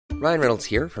Ryan Reynolds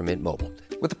here from Mint Mobile.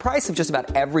 With the price of just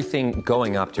about everything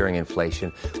going up during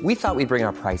inflation, we thought we'd bring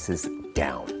our prices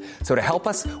down. So to help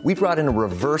us, we brought in a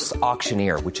reverse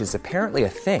auctioneer, which is apparently a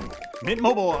thing. Mint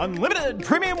Mobile Unlimited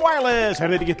Premium Wireless. How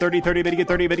to get 30, 30, bit to get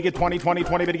 30, bit to get 20, 20,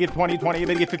 20, bit to get 20, 20,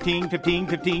 bit to get 15, 15,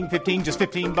 15, 15, just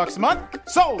 $15 a month?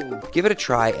 Sold! Give it a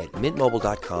try at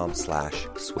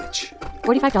mintmobile.com/switch.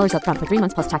 $45 up front for 3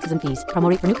 months plus taxes and fees. Promo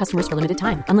rate for new customers for limited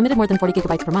time. Unlimited more than 40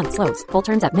 gigabytes per month. Slows full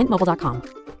terms at mintmobile.com.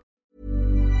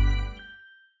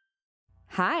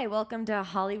 Hi, welcome to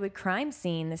Hollywood Crime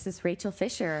Scene. This is Rachel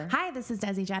Fisher. Hi, this is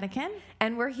Desi Jadakin.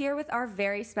 And we're here with our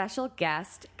very special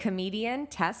guest, comedian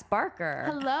Tess Barker.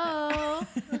 Hello.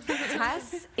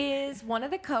 Tess is one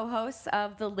of the co-hosts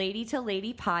of the Lady to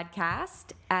Lady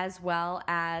podcast, as well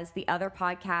as the other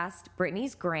podcast,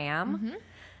 Brittany's Graham. Mm-hmm.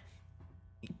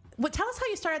 Well, tell us how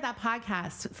you started that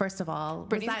podcast, first of all.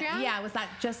 Brittany's Graham? Yeah, was that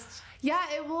just... Yeah,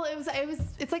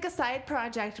 it's like a side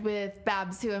project with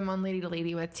Babs, who I'm on Lady to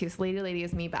Lady with too. So Lady to Lady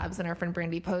is me, Babs, and our friend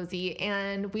Brandy Posey.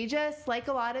 And we just, like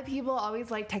a lot of people, always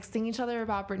like texting each other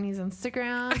about Brittany's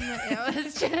Instagram. It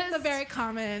was just a very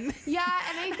common. Yeah,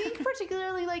 and I think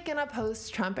particularly like in a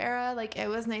post-Trump era, like it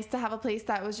was nice to have a place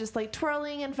that was just like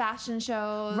twirling and fashion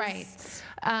shows. Right.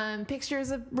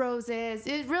 Pictures of roses.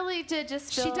 It really did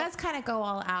just feel... She does kind of go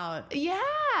all out. Yeah.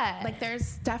 Like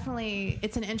there's definitely...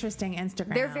 It's an interesting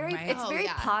Instagram, They're very... right? It's very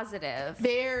positive.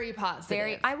 Very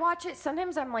positive. I watch it.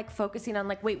 Sometimes I'm like focusing on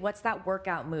like, wait, what's that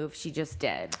workout move she just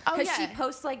did? Oh, Because yeah. she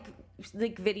posts like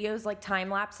videos, like time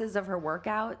lapses of her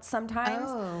workout sometimes.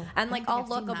 Oh, and like I'll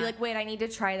seen be that. like, wait, I need to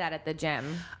try that at the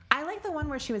gym. I like the one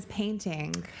where she was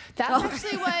painting. That's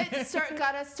actually what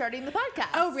got us starting the podcast.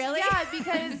 Oh, really? Yeah,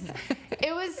 because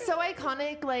it was so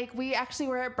iconic. Like, we actually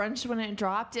were at brunch when it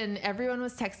dropped, and everyone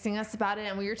was texting us about it,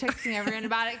 and we were texting everyone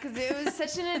about it because it was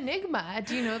such an enigma.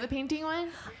 Do you know the painting one?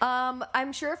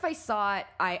 I'm sure if I saw it,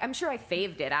 I'm sure I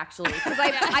faved it actually because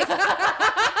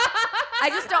I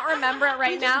just don't remember it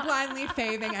right now. Just blindly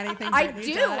faving anything. I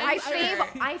Brittany do. does.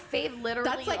 I fave literally.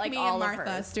 That's like me all and of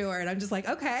Martha hers. Stewart. I'm just like,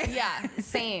 okay. Yeah,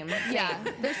 same. Yeah.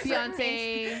 There's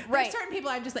Beyonce. There's certain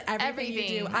people I'm just like, everything you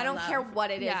do, I don't love. care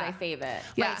what it is. Yeah. I fave it.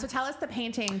 Yeah. Right, so tell us the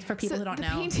painting for people who don't the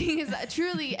know. painting is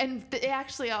truly, and it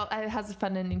actually it has a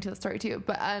fun ending to the story too.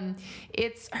 But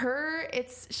it's her.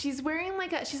 She's wearing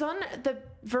she's on the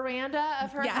veranda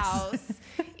of her Yes. house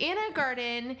in a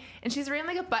garden, and she's wearing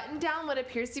like a button down, what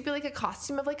appears to be like a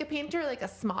costume of like a painter, like a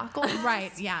smock. almost.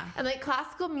 Right, yeah. And like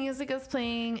classical music is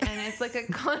playing, and it's like a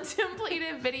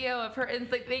contemplative video of her,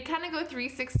 and like they kind of go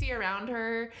 360 around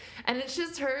her, and it's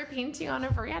just her painting on a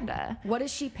veranda. What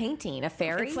is she painting? A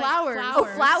fairy? It's flowers. Oh,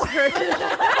 flowers.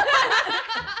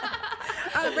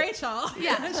 Rachel.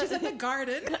 Yeah. She's in the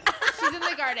garden. She's in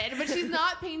the garden, but she's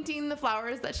not painting the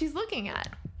flowers that she's looking at.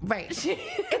 Right. It's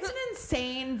an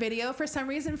insane video for some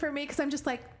reason for me because I'm just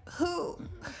like, who's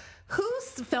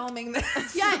filming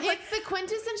this? Yeah, it's the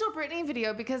quintessential Britney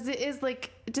video because it is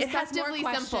like deceptively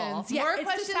simple. Yeah, More it's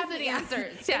questions than deceptive,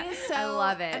 answers. Yeah. It is so I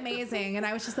love it. amazing. And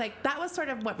I was just like, that was sort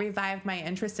of what revived my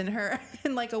interest in her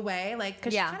in like a way. Like,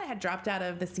 because Yeah. she kind of had dropped out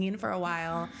of the scene for a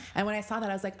while. And when I saw that,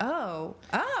 I was like, oh.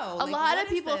 A like, lot what of is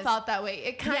people this? felt that way.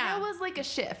 It kind of Yeah. was like a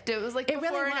shift. It was like It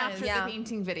before really and was. after Yeah. the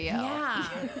painting video. Yeah.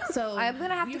 So I'm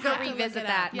gonna have to you go look revisit it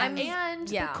that. up. Yeah, I'm- and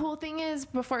yeah. the cool thing is,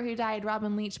 before he died,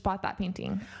 Robin Leach bought that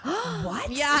painting. What?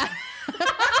 Yeah.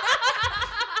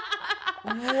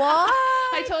 What?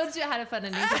 I told you I had a fun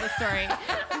ending to the story.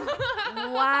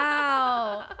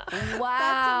 Wow.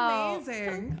 Wow. That's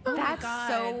amazing. Oh my That's God.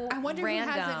 so I wonder who has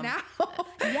it random. now.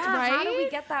 Yeah. How do we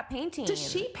Right? get that painting? Does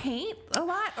she paint a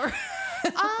lot? Or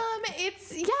There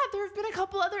have been a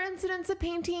couple other incidents of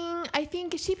painting. I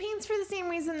think she paints for the same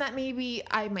reason that maybe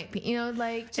I might paint. You know,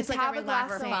 like just It's like have a a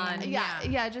glass of relaxing-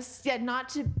 wine. yeah. Not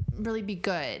to really be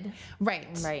good. Right.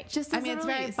 Just I as mean, a it's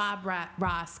very release. Bob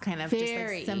Ross kind of Very. just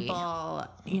like simple,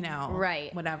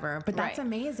 Right. whatever. But that's Right.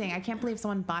 amazing. I can't believe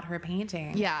someone bought her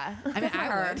painting. Yeah. I mean,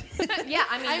 I would. Yeah.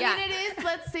 I mean, I yeah. mean, it is.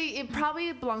 Let's say it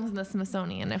probably belongs in the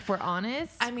Smithsonian, if we're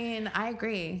honest. I mean, I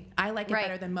agree. I like it Right.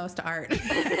 better than most art.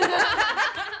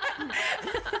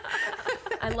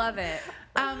 I love it.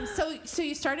 So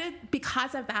you started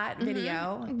because of that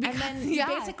video, and then you yeah.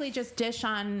 basically just dish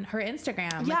on her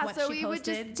Instagram. Yeah, like what so she we would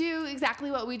posted. just do exactly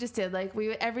what we just did. Like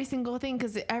every single thing,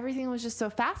 because everything was just so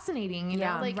fascinating. You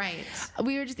know, like right.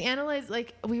 we were just analyze.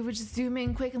 Like we would just zoom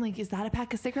in quick and like, is that a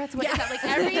pack of cigarettes? What is that? Like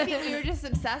everything. We were just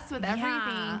obsessed with everything.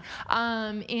 Yeah.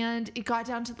 And it got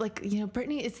down to like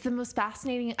Brittany. It's the most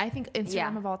fascinating, I think, Instagram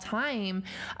Yeah. of all time.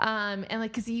 And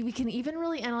like because we can even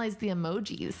really analyze the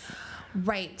emojis.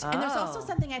 Right. And there's also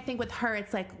something I think with her,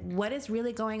 it's like, what is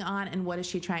really going on and what is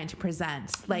she trying to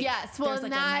present? Like, Yes, well, there's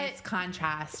like that- a nice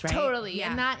contrast, right? Totally. Yeah.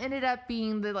 And that ended up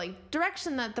being the like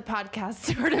direction that the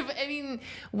podcast sort of,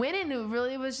 went in. It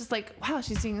really was just like, wow,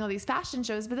 she's doing all these fashion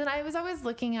shows. But then I was always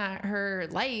looking at her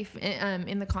life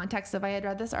in the context of, I had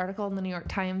read this article in the New York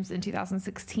Times in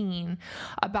 2016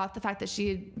 about the fact that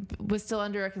she was still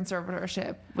under a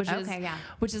conservatorship,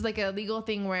 which is like a legal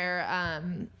thing where,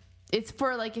 it's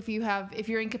for like if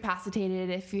you're incapacitated,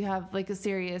 if you have like a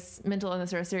serious mental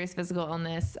illness or a serious physical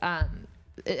illness. I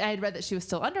had read that she was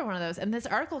still under one of those, and this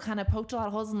article kind of poked a lot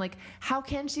of holes in like, how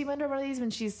can she be under one of these when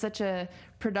she's such a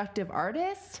productive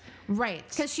artist? Right.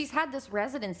 Because she's had this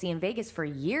residency in Vegas for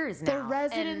years now. The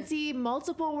residency,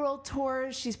 multiple world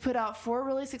tours. She's put out 4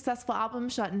 really successful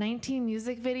albums, shot 19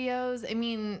 music videos.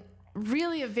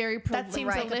 Really a very That seems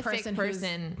like a prolific person who's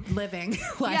living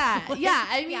life.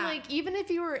 Yeah. Like even if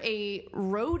you were a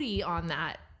roadie on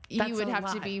that, That's you would a have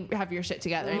lot. to have your shit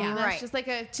together. Yeah. That's Right. just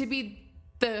like to be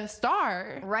the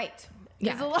star. Right.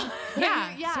 Is a lot.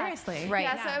 Yeah, seriously. Right.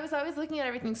 Yeah, so I was always looking at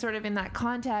everything sort of in that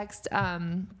context.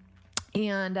 That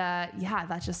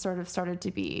just sort of started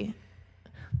to be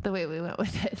the way we went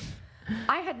with it.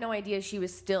 I had no idea she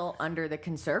was still under the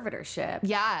conservatorship.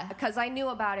 Yeah. Because I knew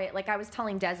about it. Like I was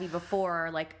telling Desi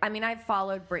before, I've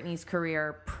followed Britney's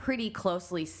career pretty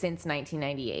closely since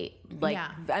 1998.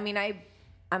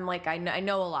 I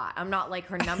know a lot. I'm not like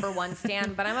her number one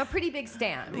stan, but I'm a pretty big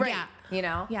stan. Right. Yeah. You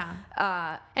know?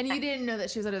 Yeah. And you didn't know that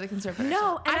she was under the conservatorship.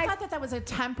 No. And I thought that was a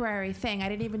temporary thing. I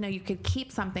didn't even know you could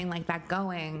keep something like that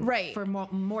going for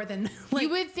more than you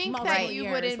would think that you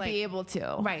wouldn't be able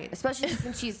to. Right. Especially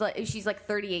since she's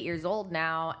 38 years old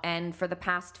now, and for the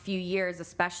past few years,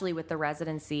 especially with the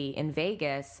residency in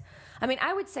Vegas,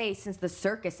 I would say since the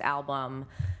Circus album,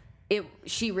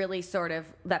 she really sort of,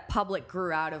 that public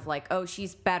grew out of like, oh,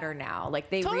 she's better now. Like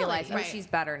they realized, she's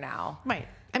better now. Right.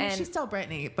 She's still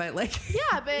Britney, but like,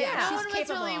 yeah, but no she's one was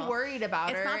capable. really worried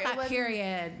about her. It's not that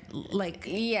period, like,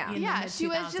 yeah, she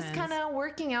was just kind of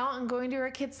working out and going to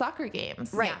her kids' soccer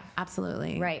games. Right. Yeah,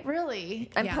 absolutely. Right. Really.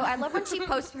 And I love when she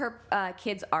posts her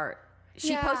kids' art.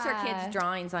 She posts her kids'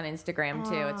 drawings on Instagram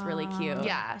too. It's really cute.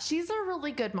 Yeah, she's a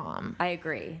really good mom. I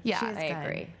agree. Yeah, I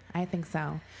agree. I think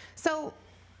so. So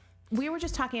we were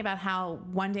just talking about how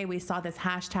one day we saw this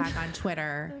hashtag on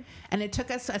Twitter, and it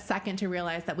took us a second to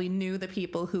realize that we knew the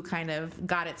people who kind of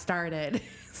got it started.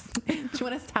 Do you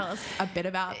want to tell us a bit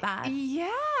about that?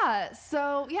 Yeah.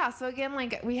 So again,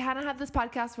 like we hadn't had this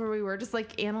podcast where we were just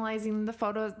like analyzing the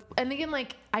photos. And again,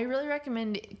 like I really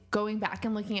recommend going back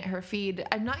and looking at her feed.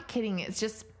 I'm not kidding. It's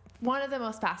just one of the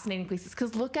most fascinating places,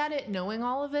 because look at it knowing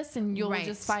all of this and you'll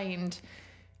just find...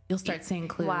 You'll start seeing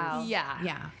clues. Wow. Yeah.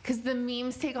 Yeah. Because the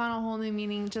memes take on a whole new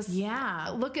meaning. Just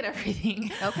look at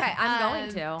everything. Okay, I'm going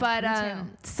to. But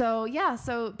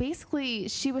so basically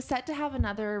she was set to have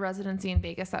another residency in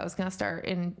Vegas that was going to start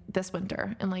in this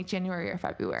winter in like January or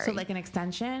February. So like an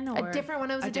extension or a different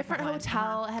one. It was a different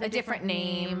hotel. It had a different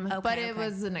name, but it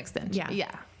was an extension.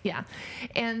 Yeah.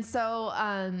 And so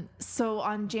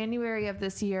on January of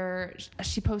this year,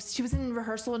 she was in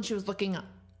rehearsal and she was looking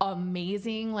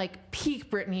amazing, like peak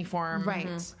Britney form. Right.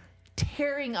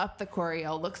 Tearing up the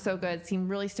choreo. Looked so good. Seemed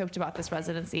really stoked about this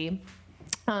residency.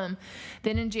 Then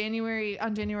on January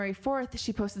 4th,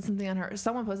 someone posted something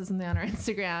on her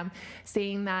Instagram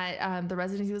saying that the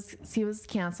residency was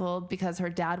canceled because her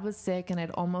dad was sick and had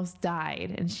almost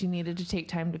died and she needed to take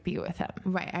time to be with him.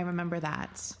 Right. I remember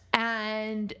that.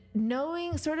 And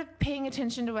sort of paying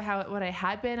attention to what I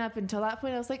had been up until that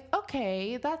point, I was like,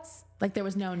 okay, that's... Like there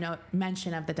was no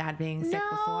mention of the dad being sick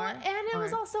before? And it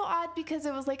was also odd because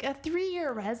it was like a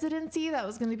 3-year residency that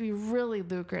was going to be really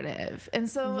lucrative. And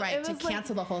so it was to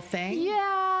cancel the whole thing?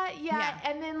 Yeah.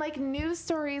 And then like news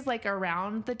stories like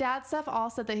around the dad stuff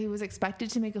all said that he was expected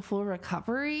to make a full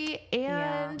recovery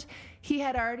and he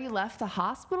had already left the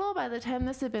hospital by the time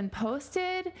this had been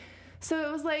posted. So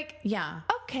it was like,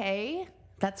 okay.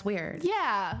 That's weird.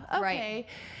 Yeah. Okay. Right.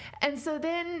 And so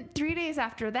then 3 days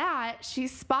after that,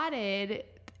 she's spotted,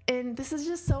 and this is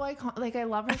just so iconic. Like, I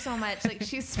love her so much. Like,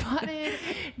 she's spotted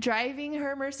driving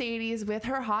her Mercedes with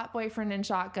her hot boyfriend in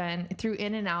shotgun through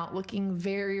In-N-Out, looking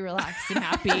very relaxed and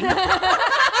happy.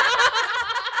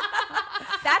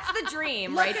 That's the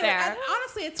dream right there. And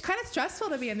honestly, it's kind of stressful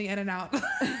to be in the In-N-Out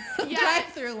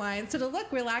drive-through line. So to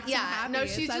look relaxed and happy. No,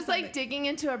 she's just like digging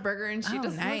into a burger and she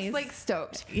just looks like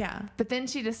stoked. Yeah. But then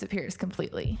she disappears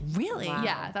completely. Really? Wow.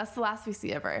 Yeah, that's the last we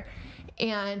see of her.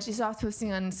 And she stopped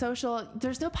posting on social.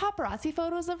 There's no paparazzi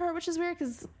photos of her, which is weird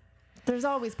because There's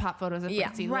always pop photos of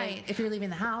Britney. Right. If you're leaving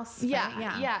the house. Yeah,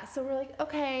 right? yeah. So we're like,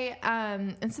 okay.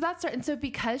 And so that's and so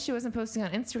because she wasn't posting on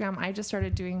Instagram, I just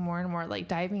started doing more and more like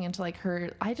diving into like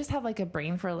her. I just have like a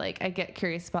brain for like I get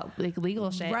curious about like legal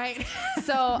shit. Right.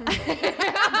 So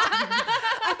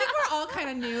I think we're all kind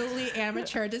of newly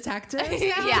amateur detectives.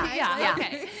 Yeah.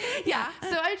 Okay. Yeah.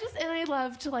 So I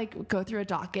love to like go through a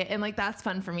docket and like that's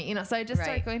fun for me, you know. So I just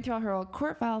started going through all her old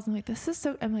court files and like this is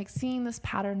so. I'm like seeing this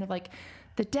pattern of like.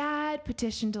 The dad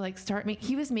petitioned to like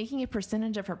he was making a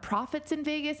percentage of her profits in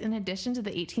Vegas in addition to the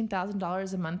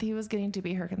 $18,000 a month he was getting to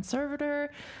be her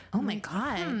conservator. Oh my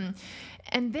God.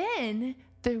 And then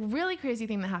the really crazy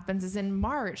thing that happens is in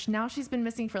March, now she's been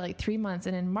missing for like 3 months.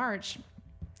 And in March,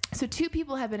 so two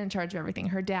people have been in charge of everything.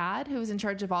 Her dad, who was in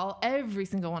charge of every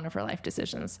single one of her life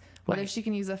decisions, whether she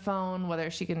can use a phone, whether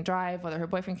she can drive, whether her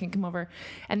boyfriend can come over.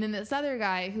 And then this other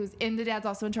guy the dad's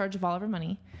also in charge of all of her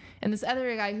money. And this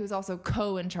other guy who's also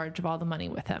in charge of all the money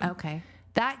with him. Okay.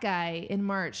 That guy in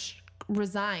March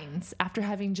resigns after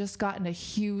having just gotten a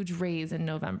huge raise in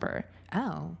November.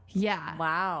 Oh. Yeah.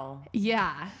 Wow.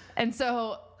 Yeah. And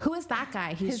so who is that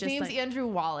guy? His just name's like... Andrew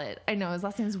Wallet. I know his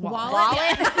last name's Wallet.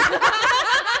 Wallet?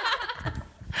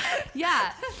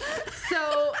 Yeah.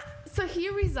 So he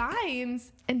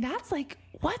resigns and that's like,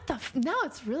 now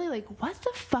it's really like, what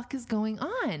the fuck is going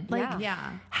on? Like,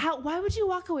 why would you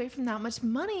walk away from that much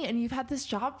money and you've had this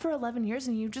job for 11 years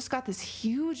and you just got this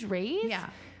huge raise? Yeah.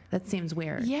 That seems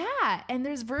weird. Yeah. And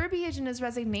there's verbiage in his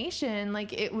resignation.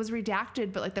 Like it was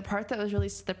redacted, but like the part that was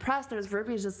released to the press, there's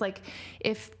verbiage that's like,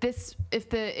 if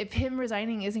him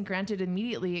resigning isn't granted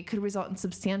immediately, it could result in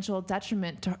substantial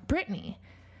detriment to Britney.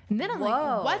 And then I'm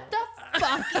like, what the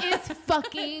fuck is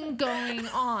fucking going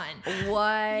on?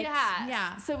 What?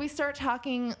 Yeah. So we start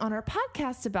talking on our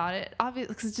podcast about it.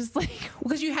 Obviously, because it's just like...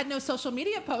 Because you had no social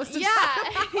media posts.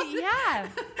 Yeah.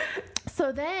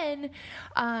 So then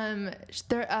a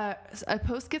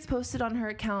post gets posted on her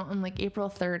account on like April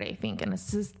 3rd, I think. And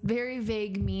it's this very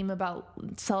vague meme about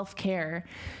self-care.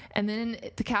 And then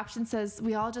the caption says,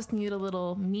 we all just need a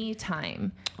little me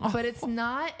time. But it's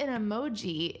not an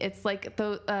emoji. It's like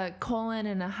the colon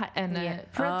and a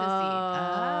parenthesis.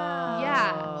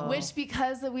 Yeah. Which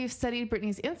because we've studied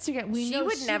Britney's Instagram, we she know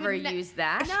would she never would use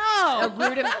that. No. A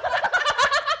rudiment.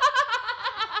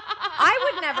 I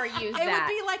would never use that. It would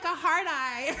be like a hard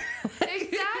eye.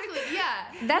 Exactly. Yeah.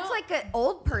 That's like an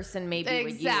old person maybe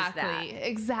would use that.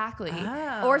 Exactly.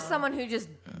 Oh. Or someone who just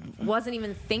wasn't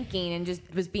even thinking and just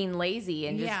was being lazy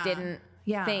and just didn't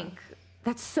think.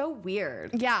 That's so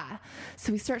weird. Yeah.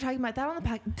 So we start talking about that on the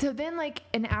podcast. So then like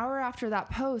an hour after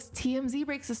that post, TMZ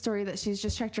breaks a story that she's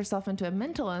just checked herself into a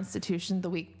mental institution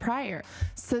the week prior.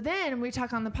 So then we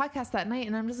talk on the podcast that night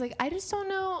and I'm just like, I just don't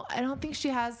know. I don't think she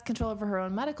has control over her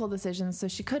own medical decisions. So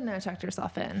she couldn't have checked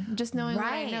herself in. Just knowing what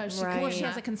I know. Well, she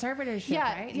has a conservatorship,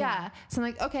 right? Yeah. So I'm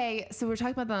like, okay, so we're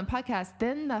talking about that on the podcast.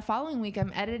 Then the following week,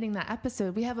 I'm editing that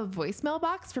episode. We have a voicemail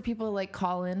box for people to like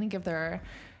call in and give their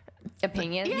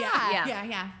opinions.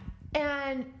 Yeah.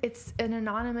 And it's an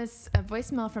anonymous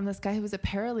voicemail from this guy who was a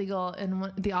paralegal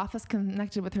in the office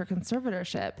connected with her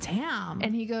conservatorship. Damn.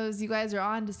 And he goes, you guys are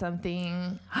on to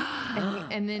something.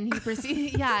 and then he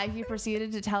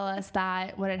proceeded to tell us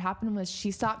that what had happened was she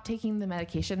stopped taking the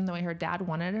medication the way her dad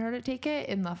wanted her to take it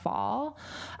in the fall.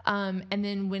 And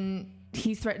then when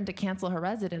he threatened to cancel her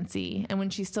residency, and when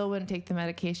she still wouldn't take the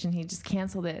medication, he just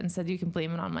canceled it and said, you can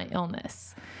blame it on my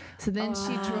illness. So then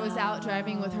she was out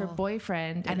driving with her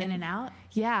boyfriend. At In-N-Out?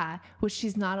 Yeah, which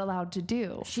she's not allowed to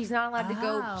do. She's not allowed to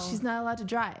go. She's not allowed to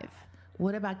drive.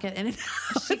 What about get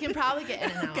In-N-Out? She can probably get in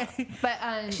and out. Okay.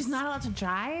 But she's not allowed to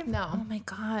drive? No. Oh my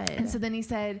God. And so then he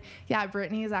said, yeah,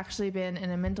 Britney has actually been in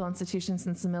a mental institution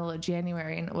since the middle of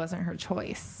January and it wasn't her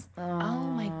choice. Oh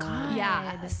my God.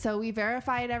 Yeah. So we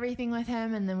verified everything with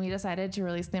him and then we decided to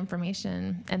release the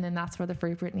information. And then that's where the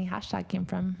Free Britney hashtag came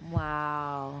from.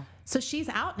 Wow. So she's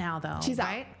out now though. She's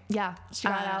right? out. Yeah. She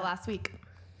got out last week.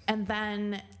 And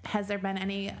then has there been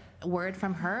any word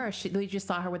from her? Or we just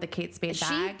saw her with a Kate Spade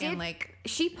bag and like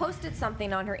she posted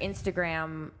something on her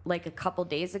Instagram like a couple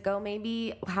days ago,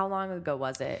 maybe. How long ago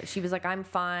was it? She was like, I'm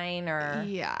fine, or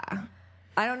yeah.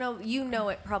 I don't know. You know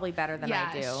it probably better than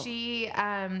I do. She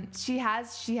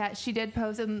did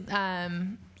post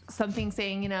something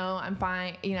saying, you know, I'm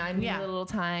fine, you know, I need a little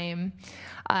time.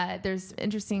 There's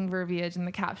interesting verbiage in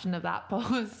the caption of that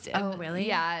post. Oh, really?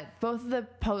 Yeah. Both of the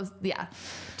posts. Yeah.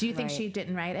 Do you think she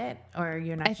didn't write it, or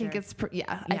you're not I sure? think it's,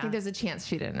 I think there's a chance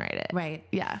she didn't write it. Right.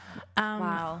 Yeah.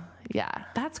 Wow. Yeah.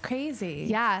 That's crazy.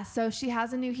 Yeah. So she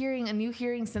has a new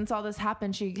hearing since all this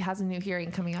happened. She has a new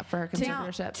hearing coming up for her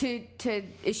conservatorship.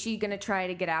 Is she going to try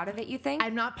to get out of it, you think?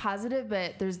 I'm not positive,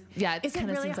 but it's Is it kind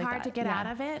of really seems like hard that. to get out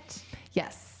of it?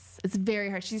 Yes. It's very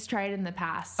hard. She's tried it in the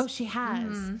past. Oh, she has.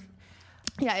 Mm-hmm.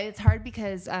 Yeah, it's hard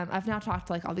because I've now talked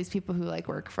to like all these people who like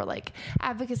work for like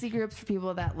advocacy groups for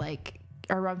people that like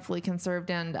are wrongfully conserved,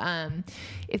 and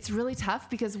it's really tough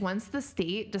because once the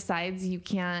state decides you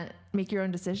can't make your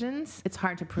own decisions, It's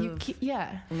hard to prove.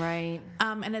 Right.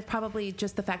 And it's probably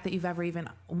just the fact that you've ever even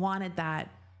wanted that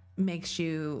makes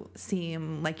you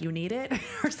seem like you need it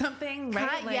or something,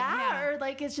 right? Like, or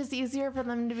like it's just easier for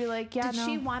them to be like, Did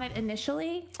she want it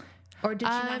initially? Or did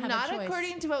she not have a choice?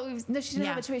 According to what we've... No, she didn't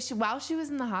have a choice. While she was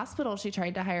in the hospital, she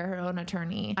tried to hire her own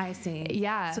attorney. I see.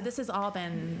 Yeah. So this has all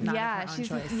been not of her own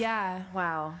choice. Yeah.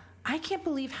 Wow. I can't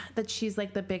believe that she's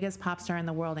like the biggest pop star in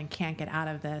the world and can't get out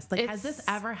of this. Like, has this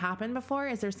ever happened before?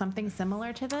 Is there something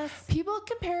similar to this? People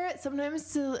compare it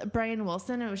sometimes to Brian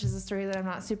Wilson, which is a story that I'm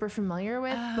not super familiar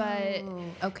with, but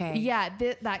okay. Yeah,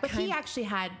 but he actually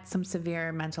had some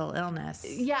severe mental illness.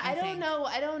 Yeah, I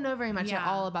don't know very much at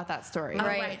all about that story. Oh,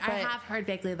 right. I have heard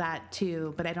vaguely that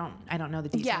too, but I don't know the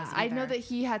details. Yeah, I know that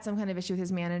he had some kind of issue with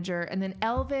his manager, and then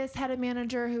Elvis had a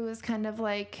manager who was kind of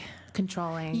like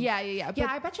controlling. Yeah. But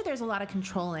I bet you there's a lot of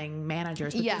controlling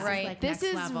managers. But this is like this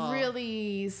is next level.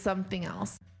 really something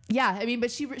else. Yeah, I mean, but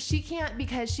she can't,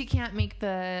 because she can't make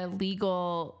the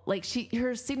legal, like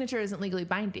her signature isn't legally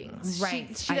binding.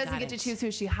 Right. She doesn't get to choose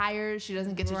who she hires. She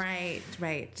doesn't get to. Right.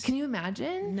 Can you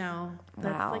imagine? No.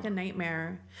 That's like a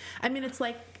nightmare. I mean, it's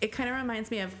like, it kind of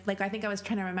reminds me of, like, I think I was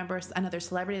trying to remember another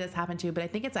celebrity that's happened to, but I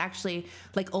think it's actually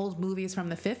like old movies from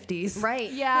the 50s.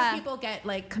 Right. Yeah. Where people get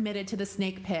like committed to the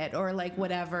snake pit or like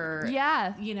whatever.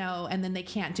 Yeah. You know, and then they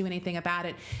can't do anything about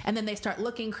it. And then they start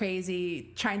looking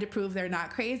crazy, trying to prove they're not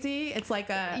crazy. It's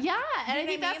like a. Yeah. And I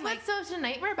think that's what's such a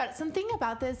nightmare about it. Something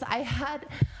about this,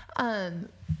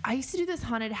 I used to do this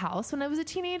haunted house when I was a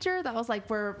teenager. That was like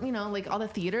where, you know, like all the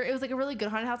theater. It was like a really good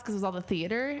haunted house because it was all the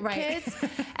theater kids.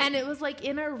 And it was like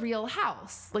in a real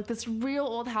house, like this real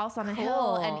old house on a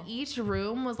hill. And each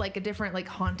room was like a different like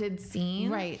haunted scene.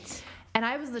 Right. And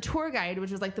I was the tour guide,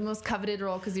 which was like the most coveted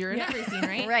role because you're in every scene,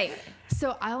 right? Right.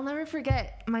 So I'll never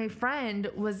forget, my friend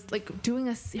was like doing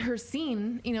her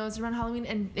scene, you know, it was around Halloween.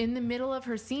 And in the middle of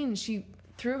her scene, she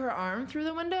threw her arm through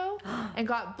the window and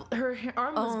her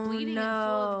arm was bleeding and full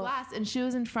of glass, and she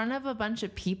was in front of a bunch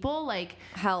of people like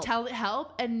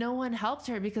help, and no one helped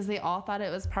her because they all thought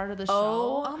it was part of the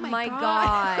show. Oh my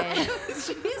god.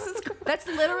 Jesus Christ. That's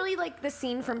literally like the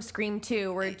scene from Scream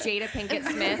 2 where Jada Pinkett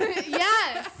Smith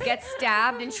Yes. gets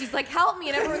stabbed and she's like, help me,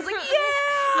 and everyone's like,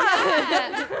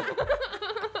 yeah.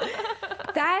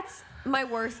 That's my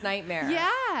worst nightmare.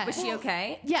 Yeah. Was she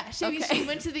okay? Yeah, she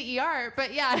went to the ER,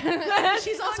 but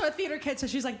She's also a theater kid, so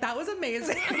she's like, that was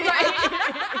amazing. Right.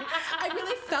 I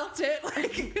really felt it.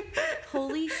 Like,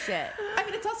 holy shit. I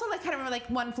mean, it's also like kind of like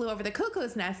One Flew Over the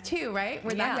Cuckoo's Nest too, right?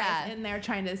 Where that guy's in there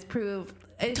trying to prove.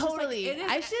 It's totally. Just like,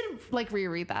 I should like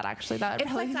reread that actually. That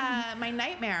it's like my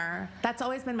nightmare. That's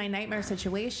always been my nightmare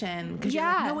situation. Because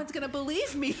like, no one's gonna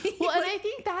believe me. Well, and I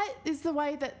think that is the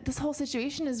why that this whole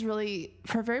situation is really,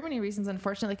 for very many reasons,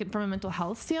 unfortunately, like from a mental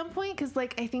health standpoint. Because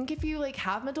like I think if you like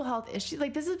have mental health issues,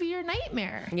 like this would be your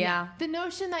nightmare. Yeah. The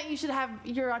notion that you should have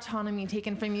your autonomy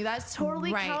taken from you, that's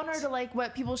totally counter to like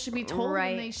what people should be told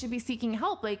when they should be seeking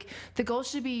help. Like the goal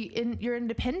should be in your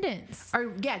independence. Or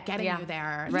getting you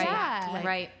there. Right. Yeah. Like,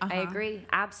 right. I agree.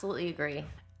 Absolutely agree.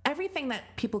 Everything that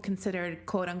people considered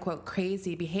quote unquote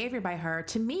crazy behavior by her,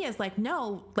 to me is like,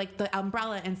 no, like the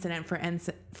umbrella incident, for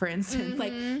instance,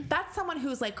 like that's someone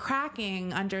who's like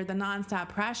cracking under the nonstop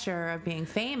pressure of being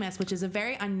famous, which is a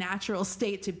very unnatural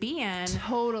state to be in.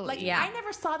 Totally. Like, I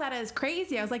never saw that as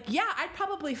crazy. I was like, yeah, I'd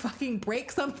probably fucking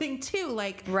break something too.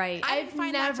 Like, I've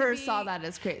never saw that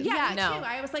as crazy. Yeah, me too.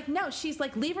 I was like, no, she's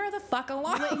like, leave her the fuck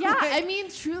alone. Yeah, I mean,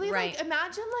 truly, like,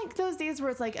 imagine like those days where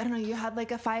it's like, I don't know, you had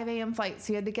like a 5 a.m. flight,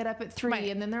 so you had to get up at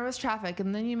 3, and then there was traffic,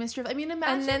 and then you missed your. I mean,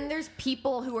 imagine. And then there's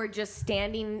people who are just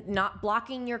standing, not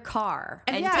blocking your car,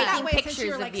 and taking that way, pictures since you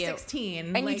were, of like you.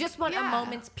 16, and like, you just want a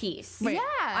moment's peace. Right. Yeah,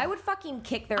 I would fucking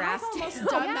kick their ass. I've almost too.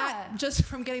 done that just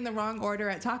from getting the wrong order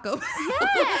at Taco Bell.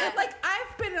 Yeah. Like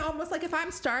I've been almost like, if I'm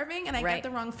starving and I get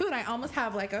the wrong food, I almost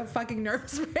have like a fucking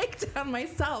nervous breakdown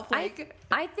myself. Like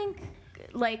I think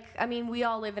like, I mean, we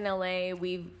all live in LA.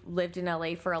 We've lived in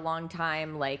LA for a long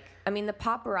time. Like, I mean, the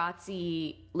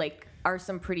paparazzi, like, are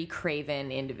some pretty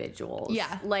craven individuals.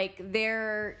 Yeah. Like,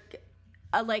 they're,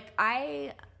 like,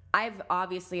 I've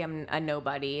obviously am a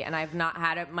nobody, and I've not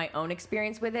had my own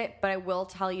experience with it, but I will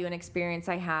tell you an experience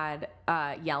I had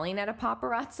yelling at a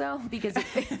paparazzo, because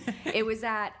it was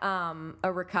at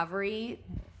a recovery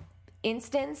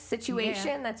instance situation.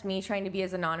 Yeah. That's me trying to be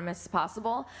as anonymous as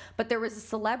possible, but there was a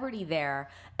celebrity there,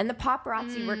 and the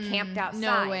paparazzi were camped outside.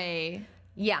 No way.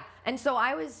 Yeah, and so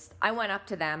I went up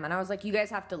to them and I was like, you guys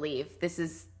have to leave. This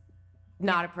is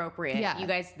not appropriate. Yeah. You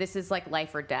guys, this is like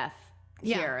life or death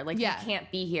here. Like, Yeah. you can't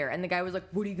be here. And the guy was like,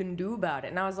 what are you gonna do about it?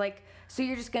 And I was like, so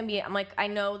you're just gonna be, I'm like, I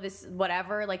know this,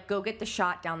 whatever, like, go get the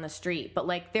shot down the street. But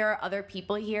like, there are other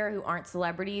people here who aren't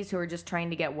celebrities who are just trying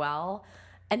to get well,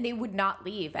 and they would not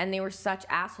leave, and they were such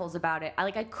assholes about it.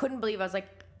 I couldn't believe. I was like,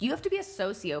 you have to be a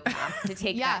sociopath to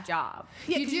take Yeah. that job.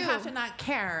 Yeah, You 'cause you do. have to not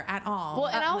care at all. Well,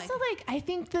 and also, like, I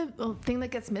think the thing that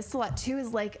gets missed a lot too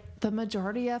is like the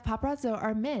majority of paparazzi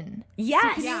are men.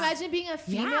 Yes. Can you imagine being a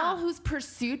female Yeah. who's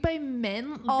pursued by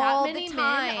men, All that the many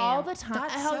time. men all the time?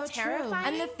 That's How so terrifying.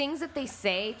 And the things that they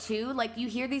say too, like, you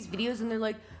hear these videos and they're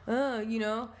like, you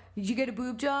know, did you get a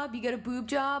boob job? You get a boob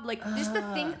job? Like, just the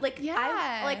thing, like, Yeah.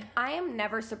 I am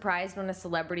never surprised when a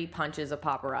celebrity punches a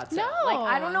paparazzo. No. Like,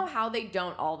 I don't know how they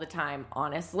don't all the time,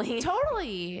 honestly.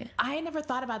 Totally. I never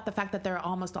thought about the fact that they're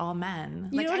almost all men.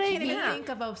 You Like, know what I can't even mean? think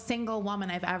of a single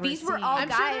woman I've ever These seen. were all I'm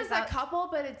sure guys there's a out- couple,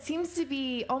 but it seems to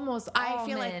be almost all I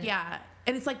feel men. like, yeah.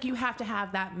 And it's like you have to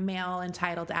have that male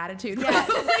entitled attitude. Yes.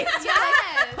 To Yes.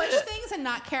 like push things and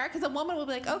not care, because a woman will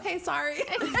be like, okay, sorry.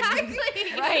 Exactly.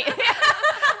 Right.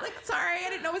 Like, sorry, I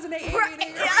didn't know it was an AA Right,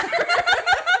 meeting. yeah.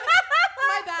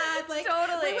 My bad. Like,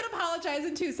 Totally. we would apologize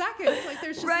in 2 seconds. Like,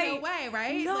 there's just no Right. way,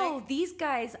 right? No, Like, these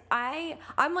guys,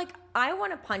 I'm like, I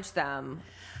want to punch them.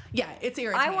 yeah, it's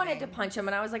irritating. I wanted to punch him,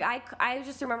 and I was like, I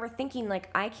just remember thinking, like,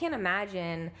 I can't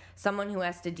imagine someone who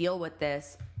has to deal with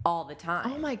this all the time.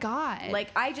 Oh my God. Like,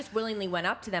 I just willingly went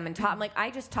up to them and talked. Like, I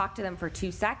just talked to them for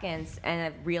 2 seconds and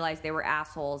I realized they were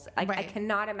assholes. I Right.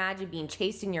 cannot imagine being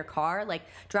chased in your car. Like,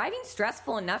 driving's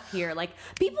stressful enough here. Like,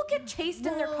 people get chased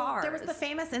in their Well, cars. There was the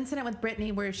famous incident with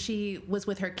Britney where she was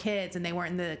with her kids and they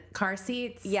weren't in the car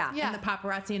seats. Yeah. Yeah. And the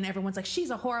paparazzi and everyone's like, she's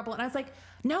a horrible. And I was like,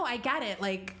 no, I get it.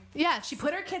 Like, Yes. she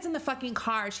put her kids in the fucking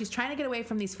car. She's trying to get away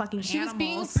from these fucking She was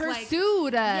animals. being Like,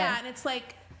 pursued. yeah, and it's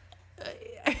like,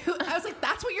 I was like,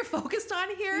 that's what you're focused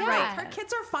on here? Yeah. Like, her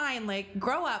kids are fine. Like,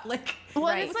 grow up. Like, Well,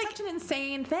 Right. it's it's like such an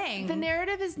insane thing. the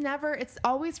narrative is never, it's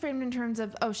always framed in terms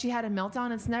of, oh, she had a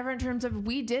meltdown. It's never in terms of,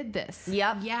 we did this.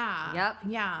 Yep. yeah. Yep.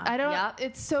 Yeah. I don't, Yep.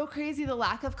 it's so crazy the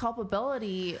lack of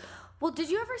culpability. Well, did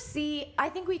you ever see? I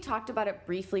think we talked about it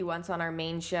briefly once on our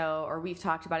main show, or we've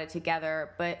talked about it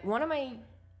together. But one of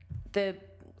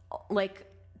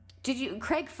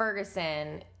Craig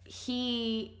Ferguson?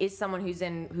 He is someone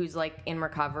who's like in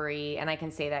recovery, and I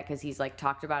can say that because he's like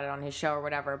talked about it on his show or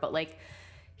whatever. But like,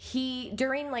 he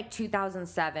during like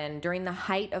 2007, during the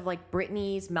height of like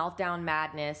Britney's meltdown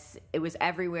madness, it was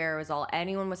everywhere. It was all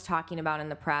anyone was talking about in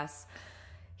the press.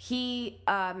 He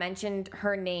mentioned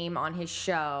her name on his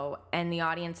show, and the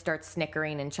audience starts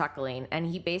snickering and chuckling. And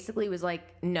he basically was like,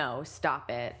 "No, stop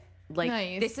it! Like,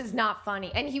 Nice. this is not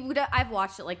funny." And he would. I've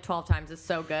watched it like 12 times. It's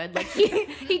so good. Like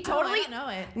he totally. don't know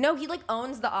it. No, he like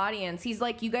owns the audience. He's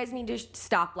like, "You guys need to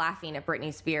stop laughing at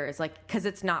Britney Spears, like, because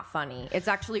it's not funny. It's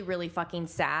actually really fucking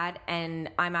sad, and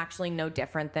I'm actually no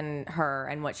different than her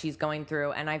and what she's going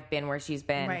through, and I've been where she's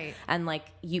been, Right. and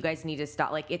like, you guys need to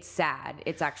stop. Like, it's sad.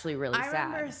 It's actually really I sad."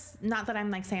 remember, not that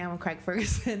I'm like saying I'm Craig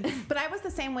Ferguson, but I was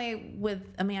the same way with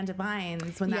Amanda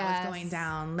Bynes when that Yes. was going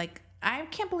down. Like, I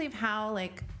can't believe how,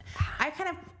 like, I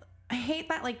hate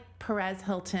that, like, Perez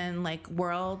Hilton, like,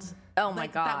 world. Oh my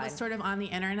like, That God. was sort of on the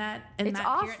internet in It's that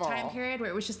awful. time period where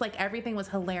it was just like everything was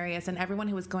hilarious, and everyone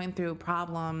who was going through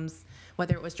problems,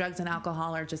 whether it was drugs and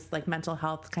alcohol or just like mental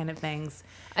health kind of things.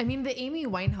 I mean, the Amy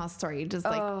Winehouse story just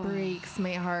like breaks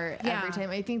my heart Yeah. every time.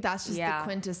 I think that's just Yeah. the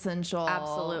quintessential.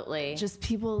 Absolutely. Just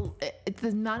people, the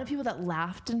amount of people that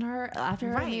laughed in her after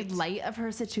her Right. made light of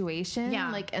her situation.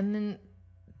 Yeah. Like, and then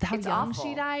how It's young awful.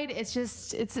 she died.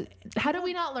 How do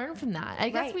we not learn from that? I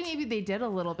guess Right. maybe they did a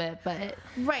little bit, but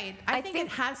Right. I think it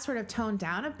think- has sort of toned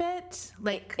down a bit.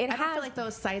 Like, It I don't has. feel like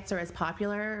those sites are as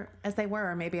popular as they were,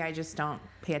 or maybe I just don't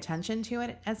pay attention to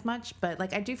it as much. But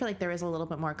like, I do feel like there is a little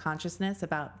bit more consciousness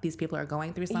about these people are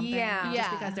going through something. Yeah. Just Yeah.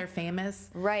 because they're famous,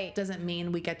 Right. doesn't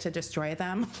mean we get to destroy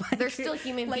them. Like, They're still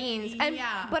human like, beings. And,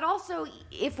 yeah. But also,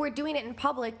 if we're doing it in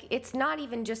public, it's not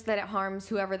even just that it harms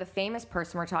whoever the famous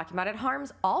person we're talking about. It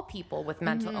harms all people with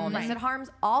mental illness. It harms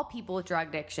all people with drug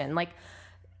addiction. Like,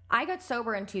 I got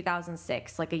sober in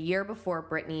 2006, like a year before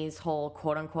Britney's whole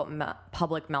quote-unquote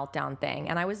public meltdown thing.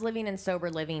 And I was living in sober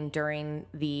living during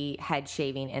the head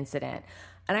shaving incident.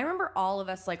 And I remember all of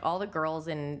us, like all the girls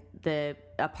in the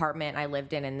apartment I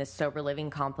lived in this sober living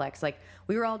complex, like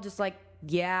we were all just like,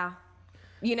 yeah,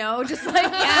 you know, just like,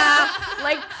 yeah,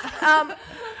 like,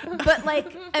 but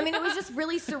like, I mean, it was just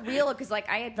really surreal because like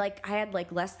I had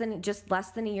less than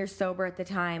a year sober at the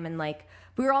time, and like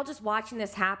we were all just watching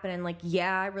this happen, and like,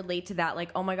 yeah, I relate to that. Like,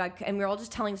 oh my God, and we were all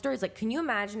just telling stories. Like, can you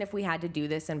imagine if we had to do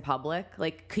this in public?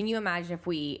 Like, can you imagine if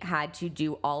we had to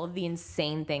do all of the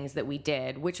insane things that we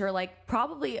did, which are like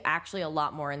probably actually a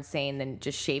lot more insane than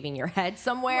just shaving your head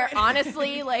somewhere. Right.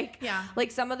 Honestly, like, yeah, like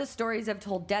some of the stories I've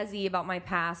told Desi about my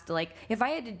past. Like, if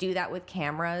I had to do that with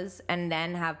cameras and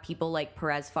then have people like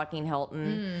Perez fucking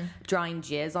Hilton drawing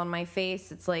jizz on my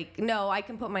face, it's like, no, I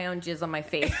can put my own jizz on my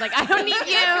face. Like, I don't need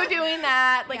you doing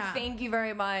that. Like, yeah. Thank you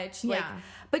very much. Like, yeah.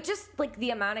 But just like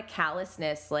the amount of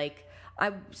callousness, like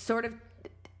I'm sort of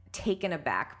taken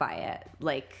aback by it.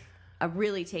 Like, I'm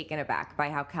really taken aback by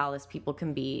how callous people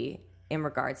can be in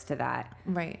regards to that.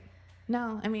 Right.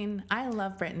 No, I mean, I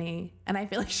love Britney, and I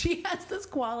feel like she has this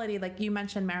quality, like you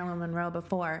mentioned Marilyn Monroe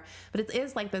before, but it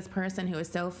is like this person who is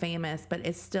so famous, but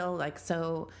is still like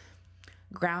so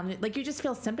grounded. Like, you just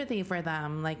feel sympathy for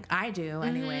them. Like, I do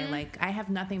anyway. Like, I have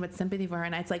nothing but sympathy for her,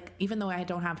 and it's like, even though I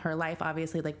don't have her life,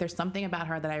 obviously, like there's something about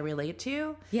her that I relate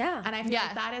to. Yeah. And I feel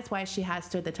like that is why she has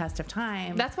stood the test of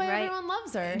time. That's why everyone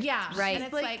loves her. Yeah. Right. And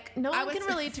it's like no one can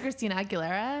relate to Christina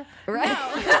Aguilera. Right.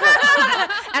 No.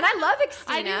 And I love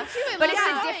Christina. I do too. But it's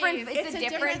a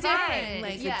different vibe.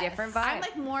 Like, it's a different vibe. I'm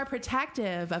like more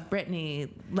protective of Britney.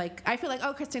 Like, I feel like,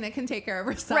 oh, Christina can take care of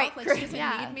herself. Right. Like, she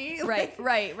doesn't need me. Like,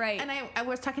 right. And I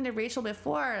was talking to Rachel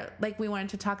before, like we wanted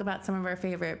to talk about some of our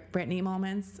favorite Britney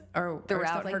moments or throughout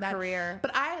stuff like her that. career. But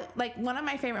I like one of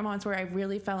my favorite moments where I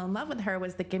really fell in love with her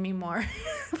was the Gimme More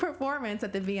performance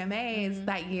at the VMAs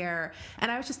that year.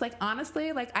 And I was just like,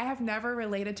 honestly, like I have never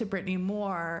related to Britney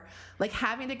more, like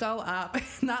having to go up,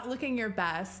 not looking your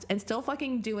best and still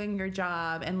fucking doing your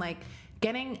job and like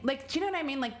getting, like, do you know what I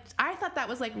mean? Like, I thought that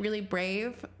was, like, really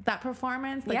brave, that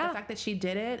performance. Like, the fact that she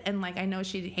did it. And, like, I know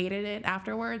she hated it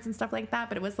afterwards and stuff like that.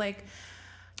 But it was, like...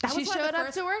 She showed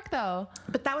up to work, though.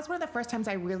 But that was one of the first times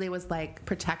I really was, like,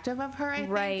 protective of her, I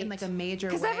think, in, like, a major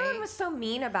way. Because everyone was so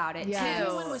mean about it, too.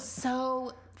 Everyone was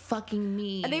so fucking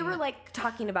mean. And they were, like,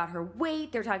 talking about her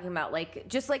weight. They were talking about, like,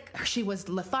 just, like... She was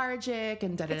lethargic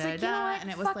and da-da-da-da. Like, you know what? And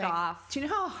it was, Fuck like... off. Do you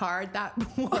know how hard that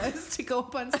was to go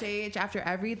up on stage after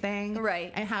everything?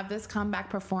 Right. And have this comeback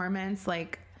performance,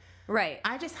 like... Right.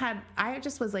 I just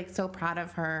was, like, so proud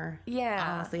of her.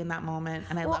 Yeah. Honestly, in that moment.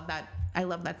 And I love that. I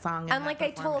love that song. And like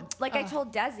I told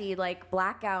Desi, like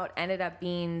Blackout ended up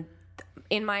being,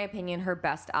 in my opinion, her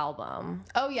best album.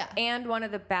 Oh yeah. And one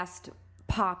of the best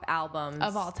pop albums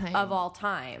of all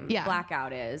time. Yeah.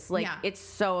 Blackout is. Like, it's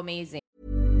so amazing.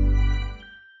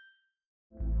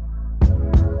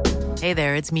 Hey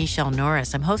there, it's Michelle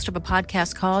Norris. I'm host of a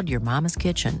podcast called Your Mama's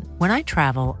Kitchen. When I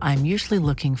travel, I'm usually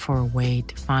looking for a way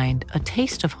to find a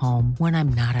taste of home when I'm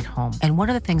not at home. And one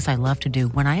of the things I love to do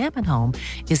when I am at home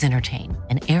is entertain.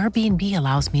 And Airbnb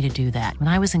allows me to do that. When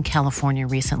I was in California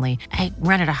recently, I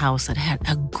rented a house that had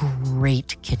a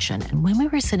great kitchen. And when we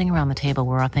were sitting around the table,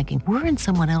 we were all thinking, we're in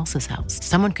someone else's house.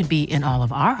 Someone could be in all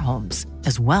of our homes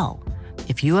as well.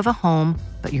 If you have a home,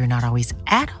 but you're not always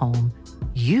at home,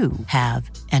 you have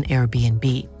an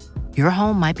Airbnb. Your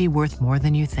home might be worth more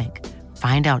than you think.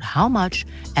 Find out how much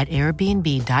at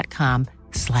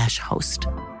airbnb.com/host.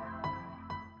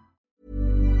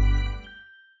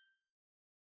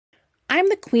 I'm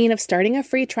the queen of starting a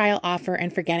free trial offer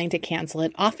and forgetting to cancel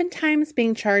it, oftentimes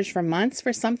being charged for months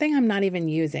for something I'm not even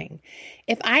using.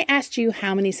 If I asked you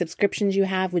how many subscriptions you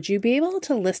have, would you be able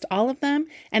to list all of them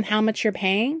and how much you're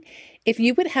paying? If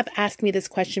you would have asked me this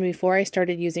question before I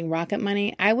started using Rocket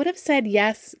Money, I would have said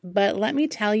yes, but let me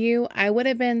tell you, I would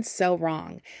have been so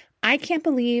wrong. I can't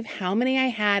believe how many I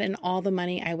had and all the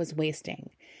money I was wasting.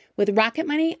 With Rocket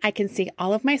Money, I can see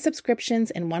all of my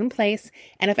subscriptions in one place,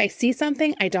 and if I see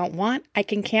something I don't want, I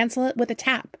can cancel it with a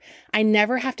tap. I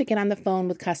never have to get on the phone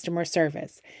with customer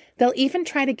service. They'll even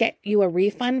try to get you a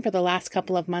refund for the last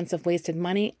couple of months of wasted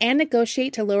money and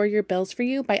negotiate to lower your bills for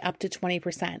you by up to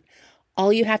 20%.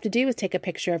 All you have to do is take a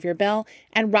picture of your bill,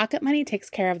 and Rocket Money takes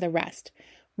care of the rest.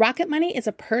 Rocket Money is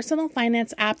a personal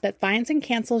finance app that finds and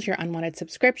cancels your unwanted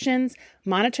subscriptions,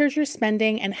 monitors your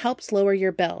spending, and helps lower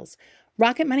your bills.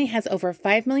 Rocket Money has over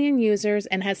 5 million users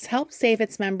and has helped save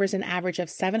its members an average of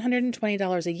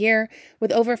 $720 a year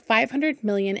with over 500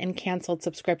 million in canceled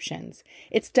subscriptions.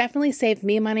 It's definitely saved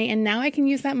me money, and now I can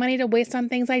use that money to waste on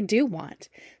things I do want.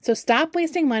 So stop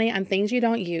wasting money on things you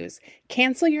don't use.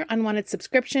 Cancel your unwanted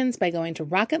subscriptions by going to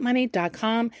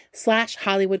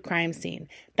rocketmoney.com/Hollywood Crime Scene.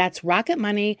 That's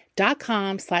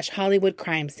rocketmoney.com/Hollywood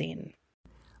Crime Scene.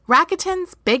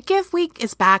 Rakuten's Big Give Week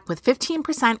is back with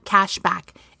 15% cash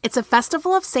back. It's a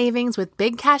festival of savings with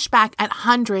big cash back at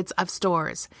hundreds of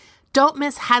stores. Don't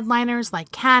miss headliners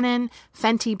like Canon,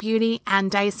 Fenty Beauty, and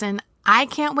Dyson. I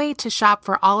can't wait to shop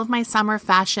for all of my summer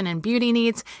fashion and beauty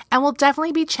needs, and will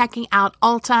definitely be checking out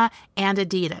Ulta and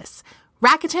Adidas.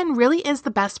 Rakuten really is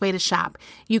the best way to shop.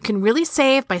 You can really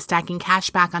save by stacking cash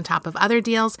back on top of other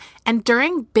deals, and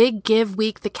during Big Give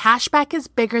Week, the cash back is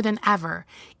bigger than ever.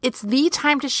 It's the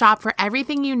time to shop for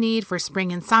everything you need for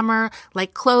spring and summer,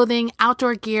 like clothing,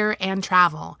 outdoor gear, and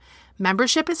travel.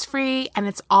 Membership is free, and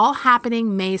it's all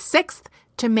happening May 6th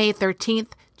to May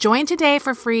 13th. Join today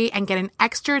for free and get an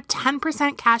extra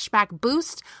 10% cashback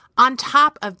boost on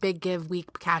top of Big Give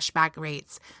Week cashback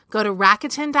rates. Go to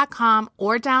Rakuten.com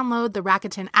or download the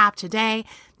Rakuten app today.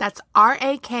 That's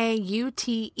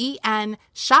RAKUTEN.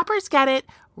 Shoppers get it.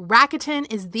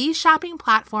 Rakuten is the shopping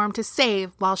platform to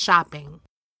save while shopping.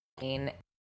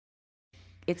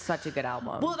 It's such a good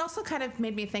album. Well, it also kind of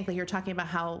made me think, like, you're talking about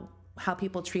how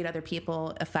people treat other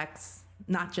people affects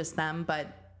not just them, but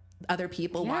other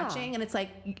people watching, and it's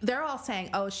like they're all saying,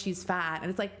 "Oh, she's fat,"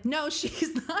 and it's like, no, she's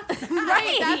not fat.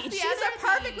 Right. She's a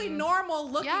perfectly normal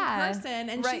looking person,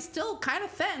 and she's still kind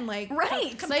of thin, like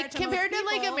compared to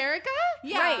like America.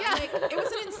 Like it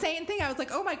was an insane thing. I was like,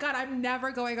 oh my god, I'm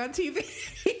never going on TV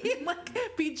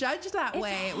like be judged that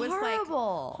way. It was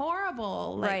horrible. Like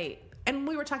horrible, like, And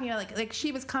we were talking about like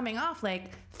she was coming off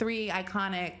like 3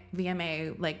 iconic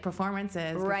VMA like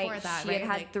performances before that. She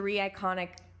had 3 iconic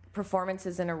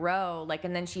performances in a row, like,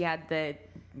 and then she had the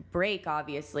break,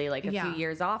 obviously, like a few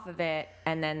years off of it,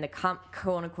 and then the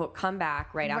quote unquote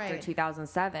comeback after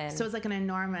 2007. So it was like an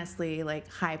enormously like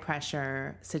high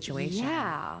pressure situation.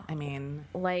 Yeah, I mean,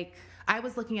 like, I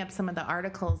was looking up some of the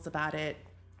articles about it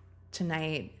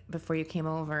tonight before you came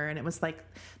over, and it was like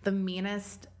the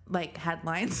meanest like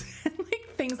headlines and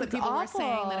like things that people were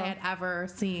saying that I had ever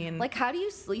seen. Like, how do you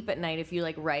sleep at night if you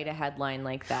like write a headline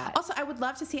like that? Also, I would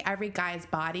love to see every guy's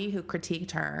body who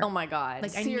critiqued her. Oh my god!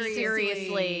 Like,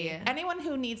 seriously, anyone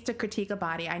who needs to critique a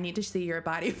body, I need to see your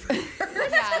body first.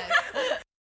 Yes.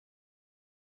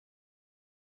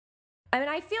 I mean,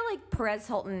 I feel like Perez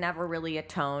Hilton never really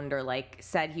atoned or like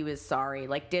said he was sorry.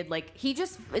 Like, he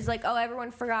just is like, oh,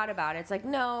 everyone forgot about it. It's like,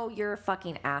 no, you're a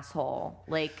fucking asshole.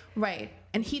 Like, right.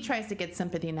 And he tries to get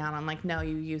sympathy now. And I'm like, no,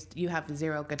 you have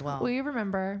zero goodwill. Will you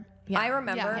remember? Yeah. I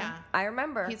remember. Yeah. I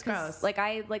remember. He's gross. Like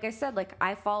I said, like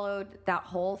I followed that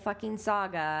whole fucking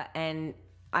saga, and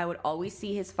I would always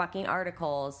see his fucking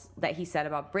articles that he said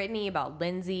about Britney, about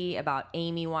Lindsay, about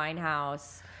Amy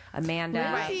Winehouse,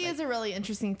 Amanda. Lindsay is a really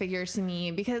interesting figure to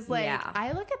me because, like,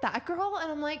 I look at that girl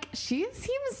and I'm like, she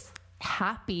seems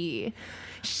happy.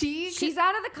 She's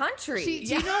out of the country.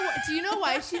 Do you know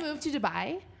why she moved to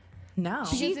Dubai? No.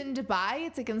 Because in Dubai,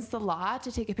 it's against the law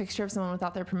to take a picture of someone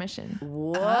without their permission.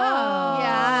 Whoa.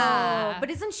 Yeah.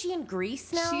 But isn't she in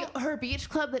Greece now? Her beach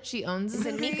club that she owns is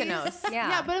in Mykonos. Yeah.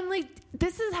 Yeah, but I'm like,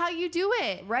 this is how you do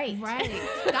it. Right.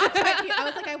 That's why I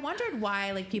was like, I wondered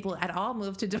why like people at all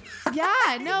moved to Dubai.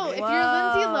 Yeah, no. If you're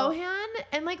Lindsay Lohan,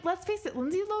 and like, let's face it,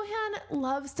 Lindsay Lohan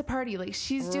loves to party. Like,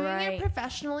 she's doing it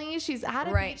professionally. She's at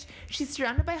a beach. She's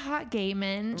surrounded by hot gay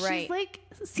men. She's like,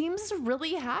 seems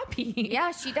really happy.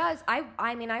 Yeah, she does.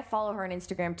 I mean, I follow her on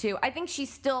Instagram too. I think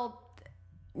she's still,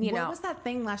 you know. What was that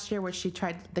thing last year where she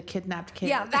tried the kidnapped kid?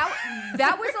 Yeah,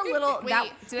 that was a little.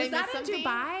 Wait, was that in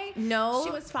Dubai? No,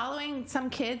 she was following some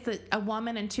kids, a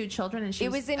woman and 2 children, and she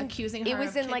was accusing her. It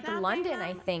was of in like London, them?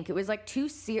 I think. It was like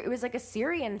it was like a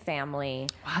Syrian family.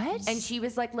 What? And she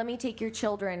was like, "Let me take your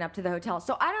children up to the hotel."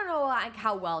 So I don't know like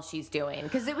how well she's doing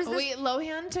because it was. Wait,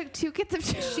 Lohan took 2 kids of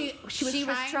She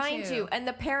was trying to, and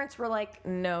the parents were like,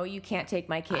 "No, you can't take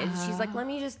my kids." She's like, "Let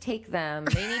me just take them.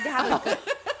 They need to have a good."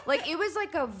 Like it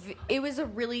was a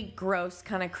really gross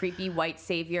kind of creepy white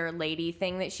savior lady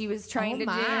thing that she was trying to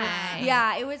do.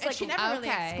 Yeah, it was and like she never really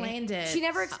explained it. She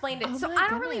never explained it. So I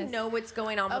don't really know what's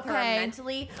going on with her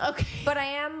mentally. Okay. But I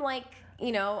am like,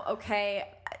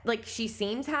 like she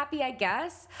seems happy, I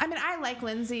guess. I mean, I like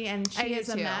Lindsay and she is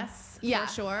a mess. Yeah.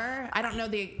 For sure. I don't know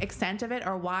the extent of it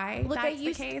or why that's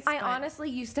the case. I honestly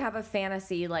used to have a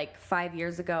fantasy like 5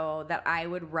 years ago that I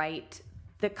would write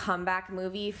the comeback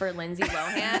movie for Lindsay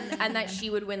Lohan and that she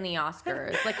would win the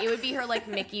Oscars. Like, it would be her, like,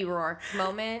 Mickey Rourke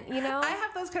moment, you know? I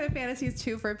have those kind of fantasies,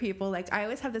 too, for people. Like, I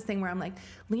always have this thing where I'm like,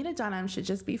 Lena Dunham should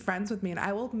just be friends with me, and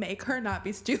I will make her not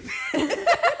be stupid.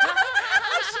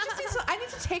 I need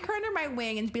to take her under my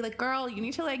wing and be like, girl, you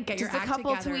need to, like, get Just your a act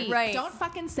couple together. tweets. Right. Don't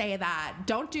fucking say that.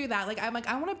 Don't do that. Like, I'm like,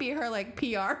 I want to be her, like,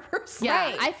 PR person.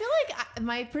 Yeah, I feel like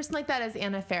my person like that is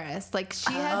Anna Faris. Like,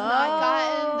 she has not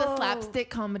gotten the slapstick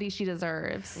comedy she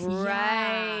deserves.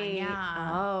 Right.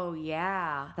 Yeah. Oh,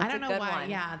 yeah. That's I don't a know good why. one.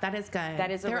 Yeah, that is good. That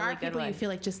is a there really are good people one. you feel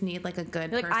like just need, like, a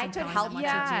good Like, person I could telling help them what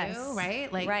yes. to do,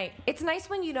 right? Like, right. It's nice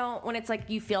when you don't, when it's like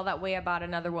you feel that way about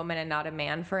another woman and not a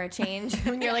man for a change.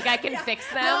 When you're like, I can fix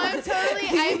them. No, I'm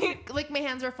like, my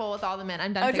hands are full with all the men.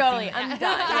 I'm done. fixing totally. it. I'm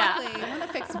done. Yeah. exactly. I want to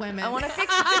fix women. I want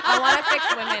to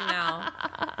fix women now.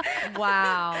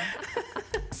 Wow.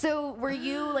 So, were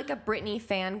you like a Britney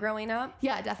fan growing up?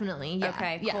 Yeah, definitely. Yeah.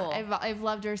 Okay, yeah. cool. I've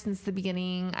loved her since the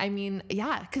beginning. I mean,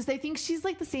 yeah, because I think she's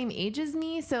like the same age as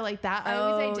me, so like that I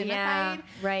always identified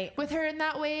right. with her in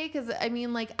that way. Because I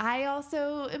mean, like I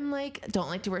also am like don't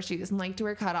like to wear shoes and like to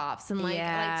wear cutoffs and like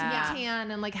like to be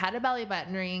tan and like had a belly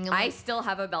button ring. And, I like, still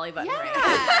have a belly button ring.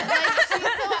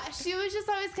 like she was just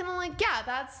always kind of like, yeah,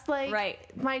 that's like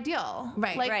my deal.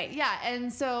 Right. Like, right. Yeah.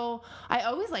 And so I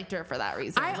always liked her for that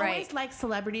reason. I always like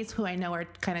celebrities who I know are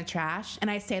kind of trash, and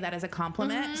I say that as a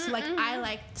compliment. So, like, I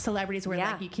like celebrities where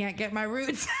like you can't get my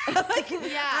roots. Like,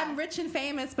 I'm rich and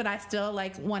famous, but I still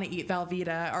like want to eat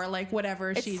Velveeta or like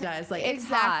whatever she does. Like,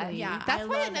 exactly. Yeah, that's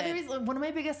why another reason. One of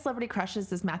my biggest celebrity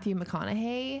crushes is Matthew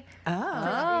McConaughey. Oh,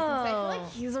 I feel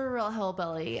like he's a real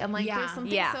hillbilly, and like there's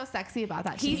something so sexy about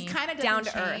that. He's kind of down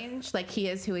to change. Earth. Like he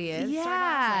is who he is. Yeah, sort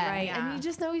of. right. Yeah. And you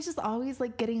just know he's just always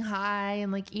like getting high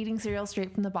and like eating cereal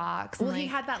straight from the box. Well, and, he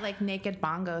had that like naked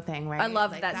bongo thing, right? I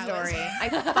love like, that story.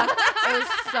 It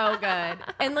was so good.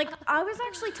 And like I was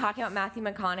actually talking about Matthew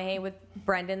McConaughey with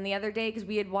Brendan the other day because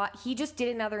we had he just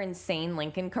did another insane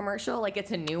Lincoln commercial. Like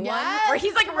it's a new one where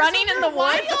he's like running in the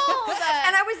woods.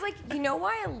 And I was like, you know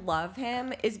why I love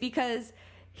him is because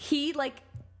he like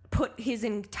put his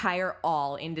entire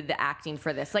all into the acting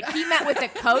for this. Like he met with a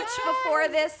coach before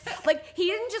this. Like he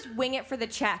didn't just wing it for the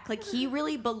check. Like he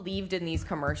really believed in these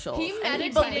commercials. He and he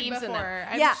meditated believes before,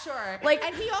 in them. I'm sure. Like,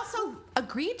 and he also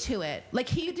agreed to it. Like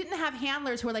he didn't have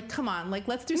handlers who were like, "Come on, like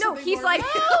let's do something." No, he's more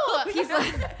like, real." he's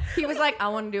like, he was like, "I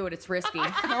want to do it. It's risky."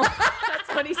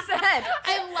 That's what he said.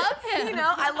 I love him. You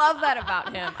know, I love that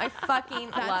about him. I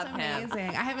fucking That's love him. amazing.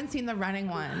 I haven't seen the running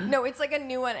one. No, it's like a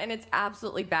new one, and it's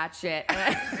absolutely batshit.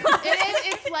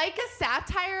 It's like a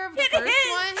satire of the first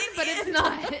one, but it's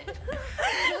not.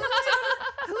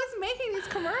 Who is making these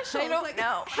commercials? I don't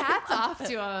know. Hats off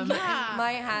to him. Yeah.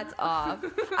 My hat's off.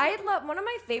 I love one of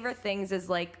my favorite things is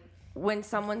like when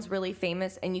someone's really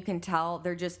famous and you can tell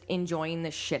they're just enjoying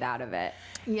the shit out of it.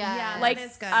 Yeah, Like that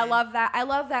is good. I love that. I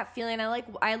love that feeling.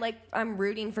 I'm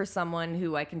rooting for someone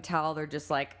who I can tell they're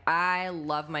just like, I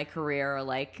love my career. Or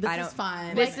like This is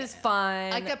fun. This is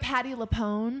fun. like a Patti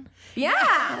LuPone. Yeah.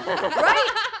 Right.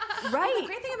 Right. The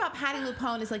great thing about Patti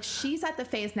LuPone is like she's at the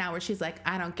phase now where she's like,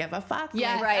 I don't give a fuck.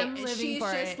 Yeah, like, right. I'm living she's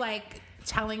for just it. like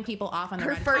telling people off on the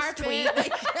Her red first carpet. tweet.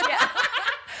 Like, Yeah.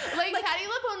 Like Patti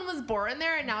LuPone was born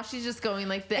there, and now she's just going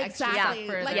like the extra exactly.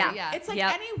 step further. Like, Yeah. It's like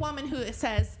Yep. any woman who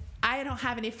says, I don't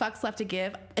have any fucks left to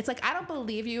give. It's like, I don't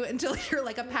believe you until you're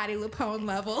like a Patti LuPone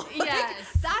level. Like,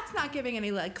 Yes. that's not giving any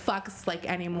like fucks like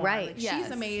anymore. Right. Like, Yes.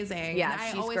 She's amazing. Yeah, And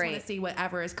I she's always great. want to see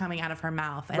whatever is coming out of her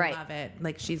mouth. I Right. love it.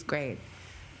 Like she's great.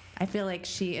 I feel like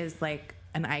she is like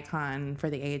an icon for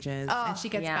the ages, and she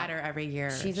gets yeah. better every year.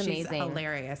 She's amazing.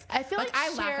 Hilarious. I feel like I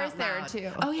laugh Cher's out there loud.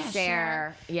 too. Oh yeah,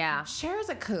 Cher. Yeah. Cher's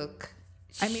a kook.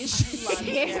 I mean,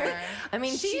 I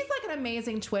mean, she's like an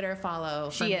amazing Twitter follow.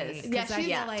 For She me, is. 'cause Yeah, I she's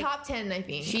feel like top 10, I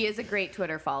think. She is a great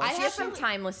Twitter follower. I She have has some to-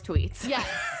 timeless tweets. Yeah.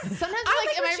 Sometimes I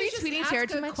like, am I we should just retweeting ask Cher a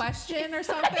too much? question or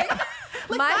something?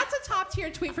 Like that's a top tier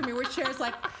tweet for me where Cher's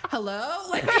like, "Hello,"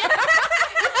 like where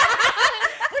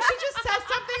she just says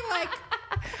something like.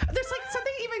 There's like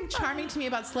something even charming to me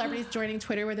about celebrities joining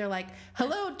Twitter where they're like,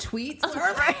 "Hello, tweets,"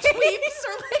 or like tweets,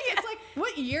 or like it's like,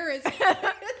 what year is it?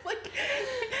 Like,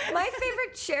 My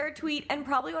favorite Cher tweet, and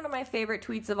probably one of my favorite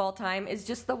tweets of all time, is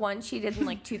just the one she did in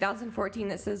like 2014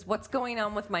 that says, "What's going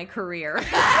on with my career?" and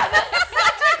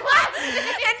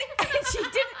she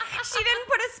didn't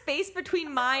put a space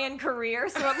between my and career,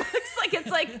 so it looks like it's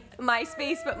like my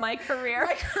space but my career.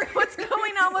 What's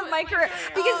going on with my career?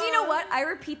 Because you know what? I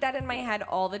repeat that in my head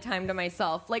all the time to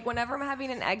myself. Like whenever I'm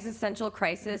having an existential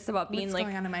crisis about being What's like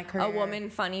going on in my a career? woman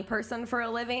funny person for a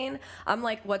living, I'm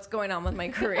like, what's going on with my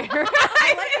career? I like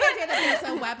the idea that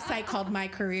there's a website called My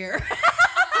Career.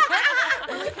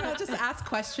 We can all just ask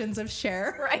questions of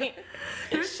Cher. Right.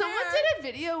 Someone did a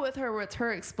video with her where it's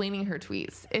her explaining her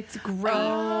tweets. It's great.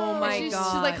 Oh my She's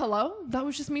God. like, hello? That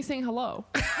was just me saying hello.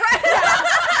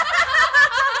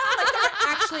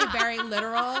 Actually, very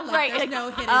literal. Like, Right. There's no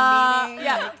hidden meaning.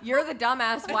 Yeah, you're the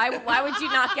dumbass. Why would you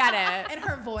not get it? And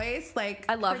her voice, like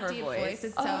I love her deep voice.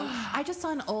 is so. I just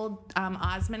saw an old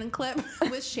Osmond clip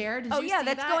with Cher. Did Oh you yeah, see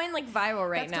that's that? going like viral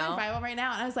right That's now. going viral right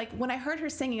now. And I was like, when I heard her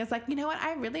singing, I was like, you know what?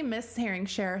 I really miss hearing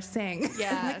Cher sing.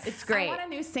 Yes. It's great. I want a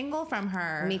new single from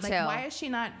her. Me Like, too. why is she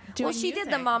not doing Well, she did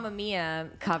the music? Mamma Mia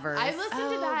covers. I listened to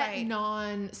Oh, that right.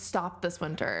 non-stop this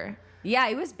winter. Yeah,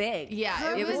 it was big. Yeah,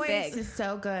 Her it was voice big. is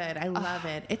so good. I love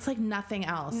it. It's like nothing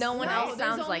else. No one No, else there's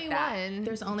sounds only like that. one.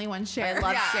 There's only one Cher. I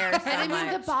love Cher so And I mean,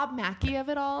 much. the Bob Mackie of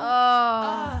it all.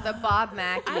 Oh, the Bob I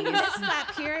Mackie. missed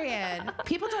that period.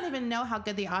 People don't even know how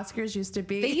good the Oscars used to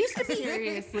be. They used to be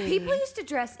Seriously. People used to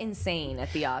dress insane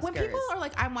at the Oscars. When people are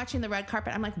like, I'm watching the red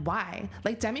carpet, I'm like, why?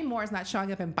 Like, Demi Moore is not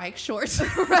showing up in bike shorts.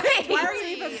 right. Why are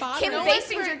you even bothering? Kim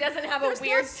Basinger doesn't have a There's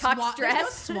weird no tucked There's no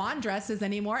dress. swan dresses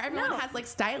anymore. Everyone No. has like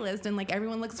stylists and like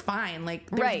everyone looks fine. Like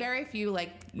there's Right. very few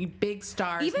like big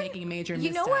stars making major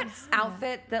you know what missteps.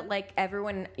 outfit that like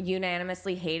everyone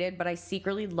unanimously hated but I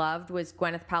secretly loved was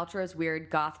Gwyneth Paltrow's weird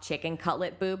goth chicken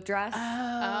cutlet boob dress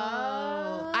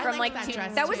I from liked like that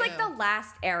dress that was too. like the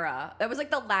last era. That was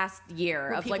like the last year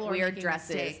Where of like people were weird making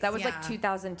dresses. mistakes, That was like yeah.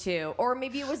 2002 or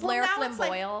maybe it was Lara now Flynn it's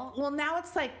like- Boyle. well, now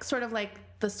it's like sort of like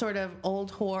the sort of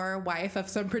old whore wife of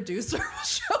some producer will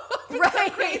show up in some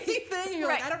Right. crazy thing. You're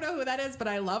like, Right. I don't know who that is, but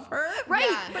I love her. Right.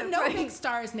 Yeah. But no Right. big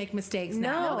stars make mistakes No.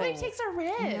 now. Nobody takes a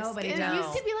risk. Nobody It does.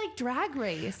 used to be like Drag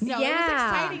Race. No, Yeah. it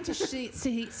was exciting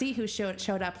to see who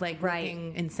showed up like Right.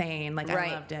 looking insane. Like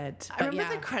Right. I loved it. I But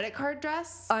remember yeah. the credit card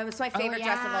dress. Oh, it was my favorite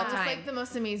dress of all yeah. It was time. like the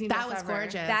most amazing That dress was ever.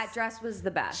 gorgeous. That dress was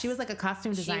the best. She was like a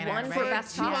costume designer. won right? for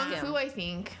best She won costume. Fu, I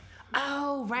think.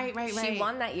 Oh, right. She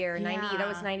won that year, 90. That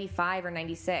was Yeah. 95 or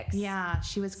 96. Yeah,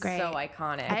 she was great. So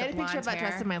iconic. I had a picture of that blonde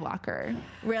dress hair. in my locker.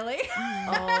 Really?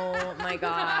 Oh my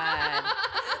god.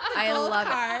 I Gold love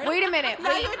card. it. Wait a minute. Now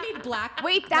Wait. you would need black.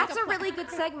 Wait, that's like a really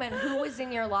good segment. Who was in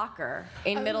your locker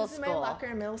in middle was in my school? locker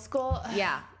in middle school.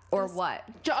 Yeah. Or what?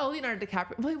 Oh, Leonardo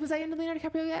DiCaprio. Wait, was I into Leonardo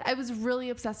DiCaprio yet? I was really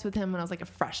obsessed with him when I was like a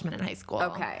freshman in high school.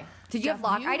 Okay. Did you have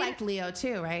locker? You I liked didn't. Leo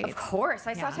too, right? Of course.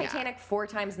 I saw Yeah. Titanic 4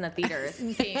 times in the theaters.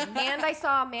 Insane. And I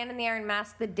saw Man in the Iron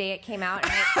Mask the day it came out.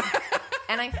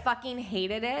 And I fucking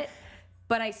hated it.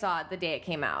 But I saw it the day it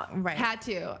came out. Right. Had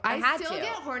to. I had still to.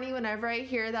 get horny whenever I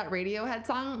hear that Radiohead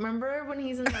song. Remember when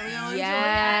he's in Romeo and Yes.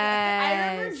 Juliet?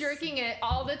 I remember jerking it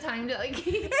all the time to like.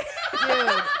 Dude. Wait,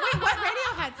 what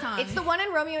Radiohead song? It's the one in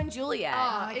Romeo and Juliet.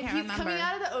 I if can't he's remember. coming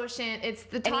out of the ocean, it's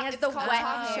the And top. he has it's the called wet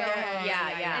Top hair. Shelf.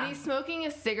 Yeah. And he's smoking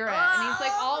a cigarette, and he's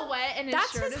like all wet, and his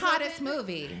That's shirt his is hottest open.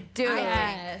 movie. Dude.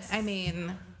 Yes. I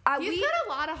mean, He's got a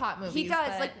lot of hot movies. He does.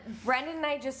 but- Like Brendan and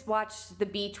I just watched The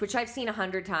Beach, which I've seen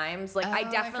 100 times. Like Oh, I I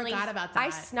definitely forgot about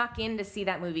I that. snuck in to see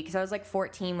that movie because I was like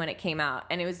 14 when it came out,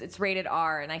 and it's rated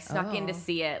R, and I snuck in to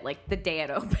see it like the day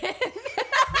it opened.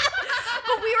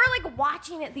 But we were like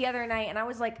watching it the other night, and I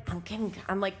was like,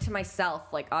 I'm like to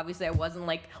myself, like obviously I wasn't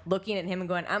like looking at him and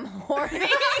going, I'm horny.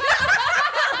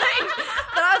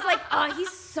 But I was like,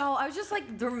 oh, I was just like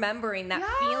remembering that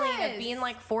feeling of Yes. being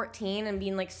like 14 and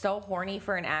being like so horny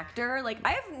for an actor. Like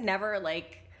I have never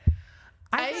like.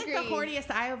 I I think agree. the horniest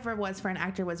I ever was for an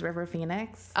actor was River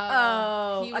Phoenix.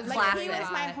 Oh, he a was Like classic. he was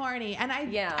my horny, and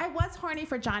I was horny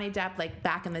for Johnny Depp like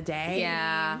back in the day.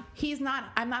 Yeah. he's not.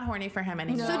 I'm not horny for him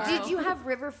anymore. So did you have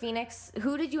River Phoenix?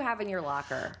 Who did you have in your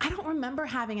locker? I don't remember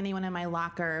having anyone in my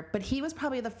locker, but he was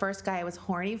probably the first guy I was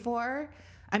horny for.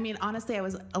 I mean, honestly, I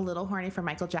was a little horny for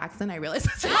Michael Jackson. I realized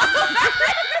that's not only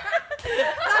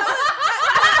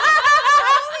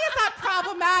is that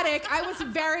problematic, I was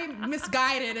very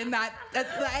misguided in that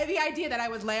the idea that I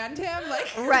would land him.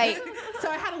 Like, Right. So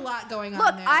I had a lot going on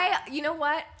Look, there. you know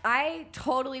what? I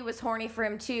totally was horny for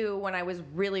him too when I was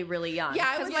really, really young. Yeah,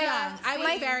 I 'Cause was my- young. I was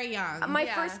my- very young. My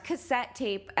Yeah. first cassette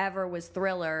tape ever was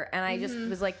Thriller, and I just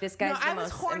was like, this guy's no, the I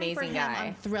was most horny for amazing him guy.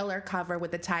 on Thriller cover with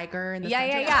the tiger and the Yeah,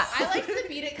 center. yeah. I like the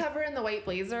Beat It cover in the white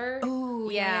blazer. Ooh,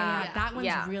 Yeah. yeah. That one's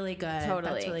Yeah. really good.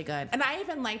 Totally. That's really good. And I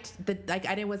even liked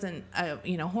I wasn't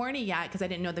horny yet because I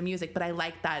didn't know the music, but I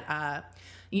liked that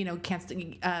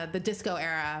the disco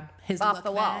era. His Off look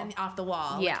the Wall. then, Off the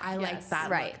Wall. Yeah. Like, I liked Yes. that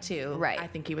Right. look too. Right. I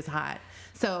think he was hot.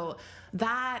 So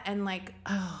That and like,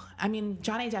 I mean,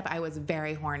 Johnny Depp, I was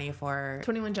very horny for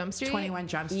 21 Jump Street. 21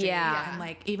 Jump Street. Yeah. And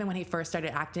like, even when he first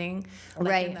started acting, like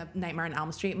Right. in the Nightmare on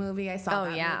Elm Street movie, I saw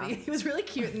that movie. He was really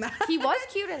cute in that. He was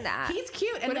cute in that. He's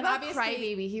cute. And What then about obviously,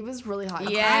 Crybaby? He was really hot.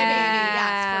 Yeah. Crybaby,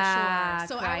 yes, for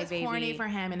sure. So I was Crybaby. horny for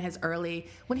him in his early,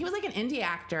 when he was like an indie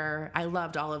actor. I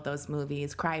loved all of those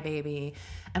movies. Crybaby,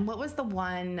 and what was the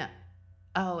one?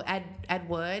 Oh, Ed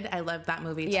Wood. I loved that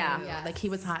movie too. Yeah. Yes. Like he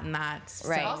was hot in that.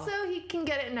 Right. Also, he can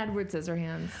get it in Edward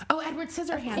Scissorhands. Oh, Edward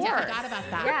Scissorhands. I course. forgot about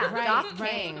that. Yeah, right, Goth right.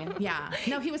 King. Yeah.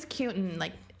 No, he was cute and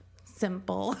like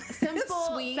simple. Simple.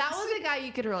 Sweet. That was a guy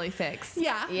you could really fix.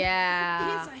 Yeah.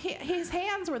 Yeah. His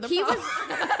hands were the He problem.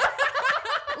 was.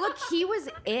 Look, he was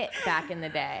it back in the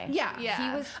day. Yeah.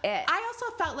 He was it. I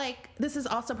also felt like this is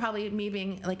also probably me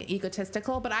being like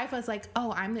egotistical, but I was like,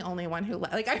 oh, I'm the only one who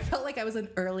like. I felt like I was an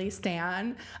early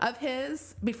stan of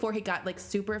his before he got like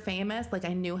super famous. Like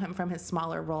I knew him from his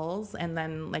smaller roles, and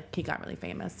then like he got really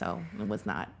famous. So it was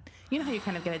not. You know how you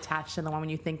kind of get attached to the one when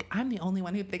you think I'm the only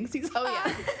one who thinks he's hot. Oh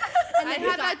yeah. And I then he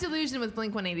had got- that delusion with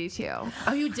Blink 182.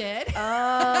 Oh, you did? 'Cause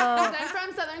I'm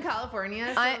from Southern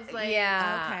California, so it's like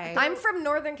yeah. okay. I'm from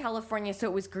Northern California, so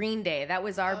it was Green Day. That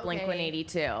was our Okay. Blink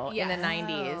 182 in Yes. the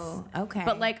 90s. Oh, okay.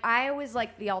 But like I was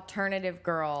like the alternative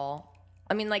girl.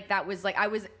 I mean, like that was like I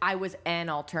was an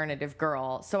alternative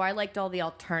girl, so I liked all the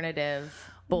alternative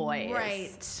boys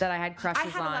Right. that I had crushes I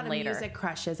had a on lot of later. music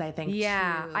crushes, I think.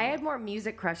 Yeah, too. I had more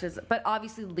music crushes, but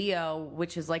obviously Leo,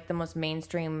 which is like the most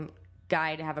mainstream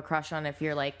guy to have a crush on if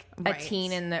you're like a Right.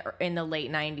 teen in the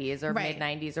late 90s or Right. mid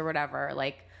 90s or whatever.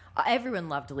 Like everyone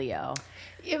loved Leo.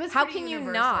 it was How pretty can you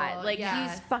universal. not? Like Yeah.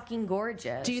 he's fucking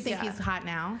gorgeous. Do you think Yeah. he's hot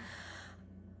now?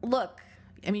 Look,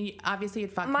 I mean, obviously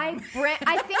you'd fuck my him. brain.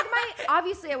 I think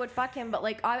obviously I would fuck him, but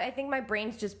like I think my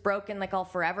brain's just broken. Like I'll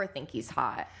forever think he's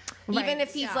hot, even Right,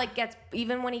 if he's yeah. like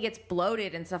even when he gets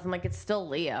bloated and stuff. I'm like, it's still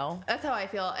Leo. That's how I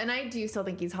feel, and I do still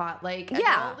think he's hot. Like,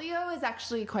 Yeah. adult Leo is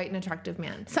actually quite an attractive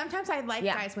man. Sometimes I like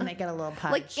Yeah. guys when they get a little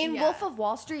punch. Like in Yeah. Wolf of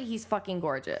Wall Street, he's fucking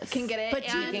gorgeous. Can get it, but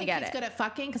do you and think get he's it. good at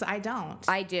fucking? Because I don't.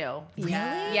 I do. Really?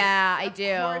 Yeah, I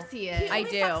do. Of course he is. He I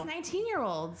only do. fucks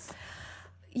 19-year-olds.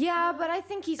 Yeah, but I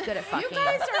think he's good at fucking. You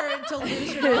guys are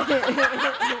delusional.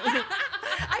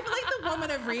 I feel like the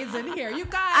woman of reason here. You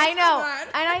guys. I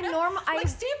know, come on. I Like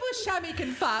Steve Buscemi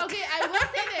can fuck. Okay, I will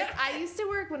say this. I used to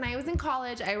work when I was in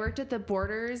college. I worked at the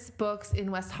Borders Books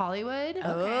in West Hollywood.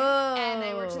 Oh. And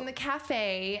I worked in the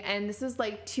cafe, and this was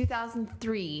like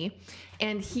 2003.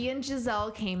 And he and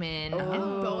Giselle came in, and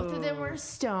both of them were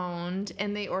stoned,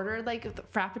 and they ordered like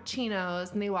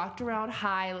frappuccinos, and they walked around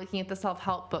high looking at the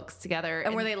self-help books together.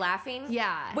 And were they laughing?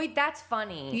 Yeah. Wait, that's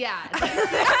funny. Yeah.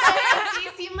 They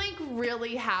seemed like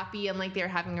really happy and like they were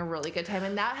having a really good time.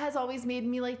 And that has always made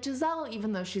me like Giselle,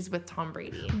 even though she's with Tom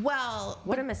Brady. Well,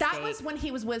 What a but mistake. That was when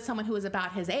he was with someone who was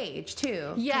about his age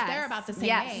too. 'Cause Yes. they're about the same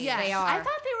Yes. age. Yes. They are. I thought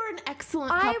they were an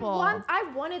excellent I couple.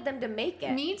 wanted them to make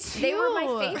it. Me too. They were my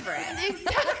favorite.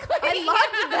 Exactly. I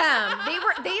loved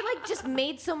them. They like just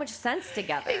made so much sense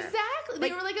together. Exactly.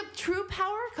 They were like a true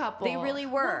power couple. They really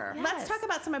were. Well, Let's Yes. talk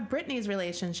about some of Britney's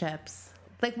relationships.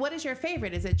 Like, what is your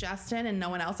favorite? Is it Justin and no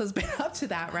one else has been up to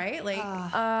that, right? Like,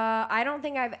 I don't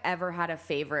think I've ever had a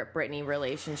favorite Britney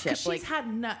relationship. 'cause she's Like, had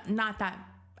not that.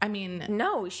 I mean,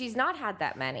 no, she's not had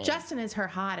that many. Justin is her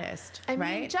hottest, I mean,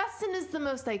 right? Justin is the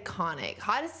most iconic.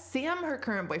 Hottest Sam, her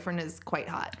current boyfriend, is quite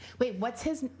hot. Wait, what's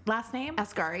his last name?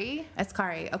 Asghari.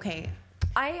 Asghari. Okay.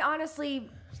 I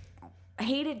honestly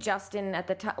hated Justin at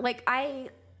the time. Like I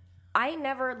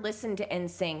never listened to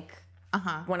NSYNC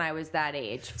when I was that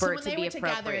age for when it to they be were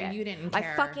together, appropriate. you didn't I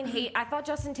care. fucking hate. I thought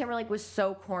Justin Timberlake was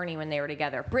so corny when they were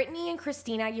together. Britney and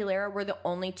Christina Aguilera were the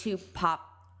only two pop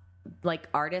like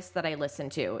artists that I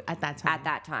listened to At that time. At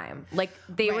that time, like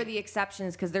they were Right. the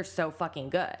exceptions because they're so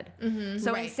fucking good.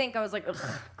 So Right. NSYNC, I was like, ugh,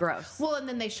 gross. Well, and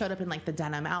then they showed up in like the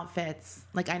denim outfits.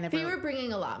 Like I never. They were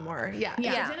bringing a lot more. Yeah.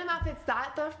 Yeah. Denim outfits.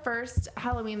 That the first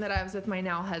Halloween that I was with my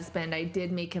now husband, I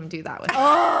did make him do that with.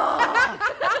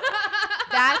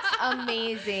 That's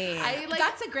amazing. I like.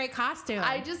 That's a great costume.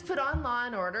 I just put on Law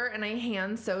and Order and I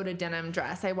hand sewed a denim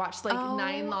dress. I watched like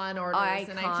 9 Law and Orders.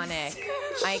 And I Iconic.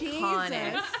 just,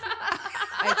 Iconic. Jesus.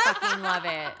 I fucking love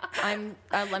it. I'm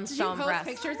Did so you post impressed.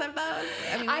 pictures of those?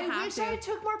 I mean, we I have wish to. I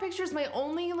took more pictures. My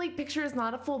only like picture is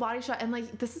not a full body shot, and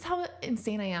like this is how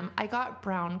insane I am. I got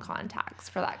brown contacts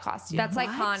for that costume. That's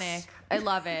iconic. I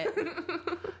love it.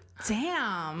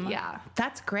 Damn. Yeah.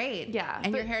 That's great. Yeah,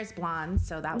 And your but- hair is blonde,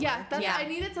 so that yeah. worked. That's, Yeah. I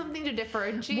needed something to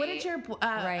differentiate. What did your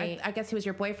Right. I guess he was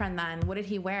your boyfriend then. What did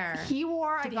he wear? He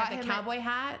wore? Did I he got have the him cowboy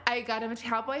hat? I got him a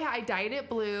cowboy hat. I dyed it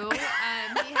blue.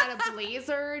 He had a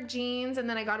blazer, jeans, and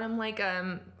then I got him like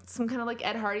some kind of like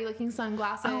Ed Hardy looking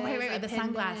sunglasses. Oh, wait, a the pendant.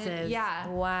 sunglasses. Yeah.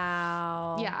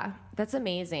 Wow. Yeah. That's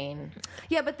amazing.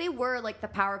 Yeah, but they were like the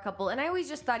power couple, and I always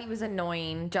just thought he was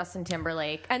annoying, Justin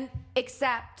Timberlake. And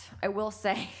except, I will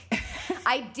say,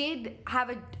 I did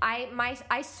have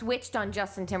I switched on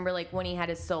Justin Timberlake when he had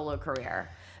his solo career.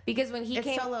 Because when he His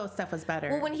came solo stuff was better.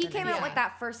 Well, when he than came his- out with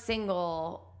that first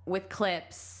single with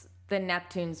Clips, the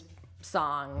Neptunes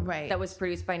song Right. that was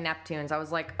produced by Neptunes, I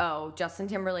was like, oh, Justin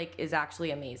Timberlake is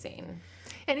actually amazing.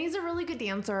 And he's a really good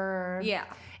dancer. Yeah.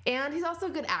 And he's also a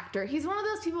good actor. He's one of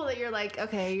those people that you're like,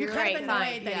 okay, you're kind of right,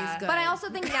 annoyed that yeah. he's good. But I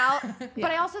also think now, but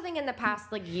I also think in the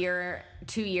past like year,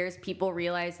 2 years, people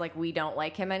realize like we don't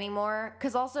like him anymore.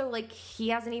 Because also like he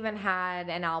hasn't even had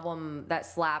an album that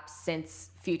slaps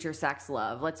since Future Sex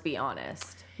Love. Let's be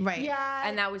honest. Right. Yeah.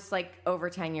 And that was like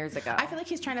over 10 years ago. I feel like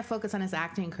he's trying to focus on his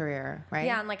acting career, right?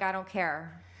 yeah, and like I don't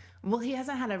care. Well, he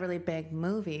hasn't had a really big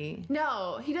movie.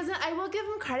 No, he doesn't. I will give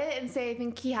him credit and say I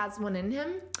think he has one in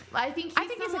him. I think he's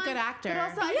a someone- good actor.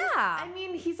 But also, Yeah. I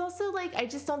mean, he's also like, I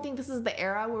just don't think this is the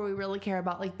era where we really care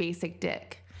about like basic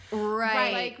dick.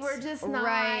 Right. Like we're just not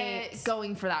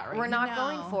going for that right We're not now.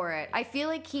 going for it. I feel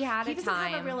like he had He a doesn't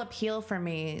time. have a real appeal for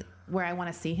me where I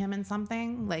want to see him in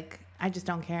something. Like, I just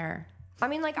don't care. I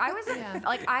mean, like I was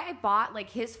like I bought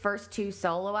like his first 2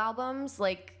 solo albums.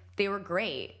 Like they were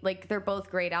great. Like they're both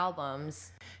great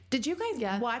albums. Did you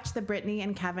guys watch the Britney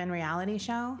and Kevin reality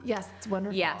show? Yes, it's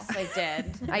wonderful. Yes, I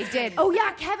did. I did. Oh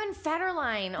yeah, Kevin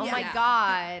Federline. Oh my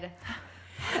god.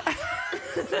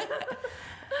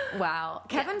 Wow.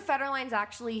 Kevin Federline's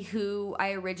actually who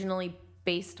I originally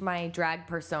based my drag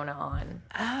persona on.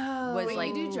 Oh, Was wait, like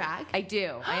you do drag? I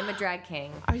do. I am a drag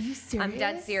king. Are you serious? I'm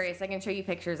dead serious. I can show you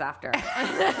pictures after.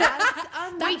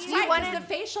 Wait, do you wanna- the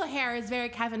facial hair is very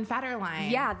Kevin Federline.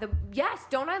 Yeah, yes.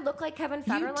 Don't I look like Kevin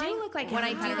You Federline? do look like when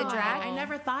Kevin I do the Federline. drag. I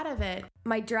never thought of it.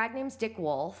 My drag name's Dick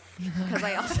Wolf because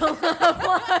I also love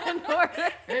Law and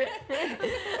Order.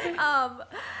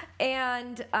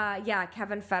 Yeah,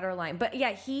 Kevin Federline. But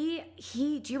yeah, he.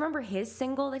 Do you remember his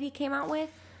single that he came out with?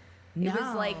 It was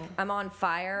No. like I'm on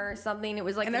fire or something. It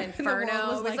was like And an then the world inferno.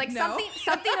 was It was like, like no.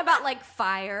 something about like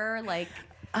fire. Like,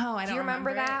 Oh, I do don't you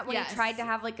remember that when Yes. he tried to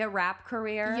have like a rap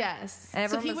career? Yes.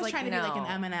 And So everyone he was like, trying to no. be like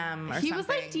an Eminem or something. He was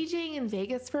like DJing in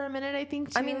Vegas for a minute, I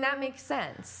think. Too. I mean, that makes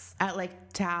sense. at like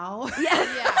Tao. Yeah.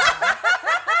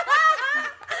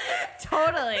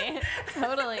 Totally.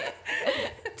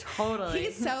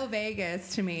 He's so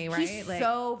Vegas to me, right? He's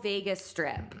so Vegas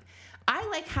Strip. I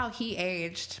like how he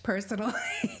aged personally.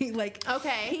 Like,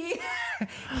 Okay.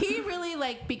 he really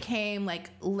like became like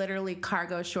literally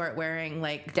cargo short wearing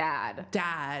like Dad.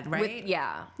 right? With,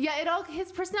 yeah. Yeah,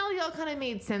 his personality all kind of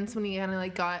made sense when he kind of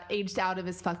like got aged out of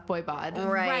his fuckboy bod.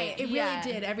 Right. It Yeah.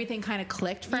 really did. Everything kind of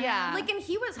clicked for Yeah. him. Like, and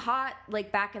he was hot,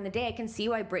 like, back in the day. I can see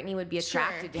why Britney would be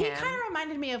attracted to He him. kind of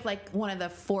reminded me of like one of the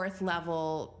 4th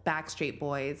level Backstreet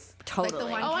Boys. Totally. Like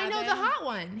the one Oh, I know the Kevin- hot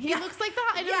one. He looks like the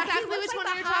hot. I know Yeah, he exactly looks which like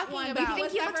one the you're hot talking one, about. but You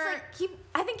think he looks never- like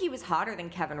I think he was hotter than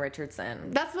Kevin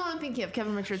Richardson. That's what I'm thinking of,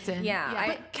 Kevin Richardson. Yeah,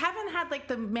 But Kevin had like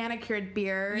the manicured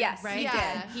beard. Yes, right? he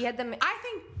Yeah. did. He had the.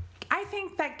 I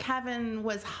think that Kevin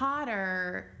was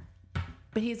hotter,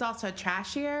 but he's also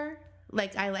trashier.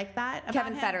 Like, I like that about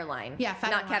Kevin him. Federline. Yeah,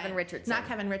 Federline. Not Kevin Richardson. Not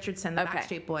Kevin Richardson, the Okay.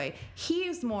 Backstreet Boy.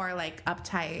 He's more like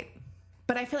uptight.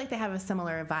 But I feel like they have a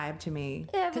similar vibe to me.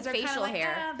 Yeah, the 'Cause they're kinda facial like,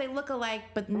 hair. They look alike,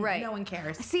 but Right. no one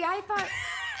cares. See, I thought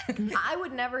I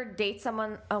would never date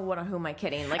someone. Oh, who am I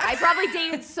kidding? Like, I probably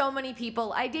dated so many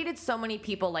people. I dated so many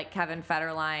people like Kevin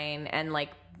Federline and like,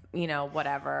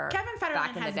 whatever. Kevin Federline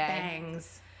back in has the day.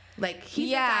 bangs. Like, he's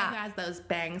Yeah. the guy who has those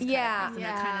bangs. Yeah. And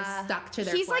they're kind of stuck to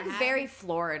their He's like forehead. very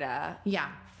Florida. Yeah,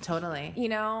 totally.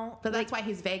 Like, But that's why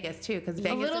he's Vegas too, because A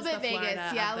Vegas little is bit the Florida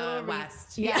Vegas. Yeah, of a the little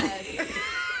West. Yes.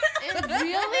 It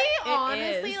really,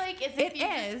 honestly, is. like, as if It you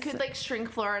is. just could like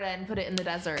shrink Florida and put it in the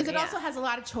desert. Because it also has a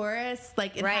lot of tourists.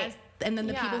 Like, it Right. has, and then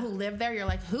the Yeah. people who live there, you're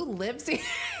like, who lives here?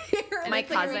 My It's,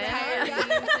 like, cousin. retirees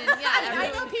and, I know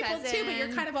everyone's people too, but you're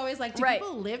cousin. kind of always like, do Right.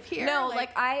 people live here? No,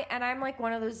 I'm like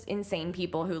one of those insane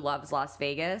people who loves Las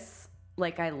Vegas.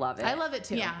 Like, I love it. I love it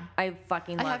too. Yeah. I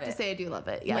fucking love I have it. to say, I do love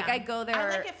it. Yeah. Like, I go there. I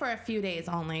like it for a few days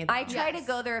only. though. I try to Yes.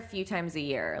 go there a few times a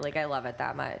year. Like, I love it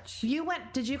that much.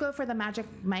 Did you go for the Magic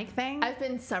Mike thing? I've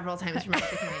been several times for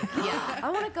Magic Mike. Yeah.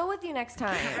 I want to go with you next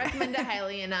time. Recommend it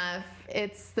highly enough.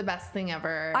 It's the best thing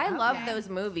ever. I love those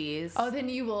movies. Oh, then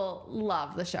you will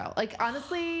love the show. Like,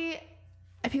 honestly,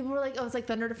 people were like, oh, it's like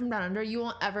Thunder from Down Under. You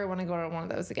won't ever want to go to one of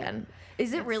those again.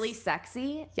 Is it really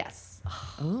sexy? Yes.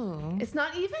 Ooh. It's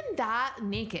not even that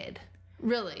naked.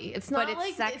 Really, it's not but it's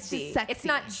like sexy. It's just sexy. It's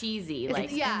not cheesy.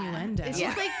 Like innuendo. It's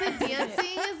just like the dancing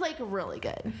is like really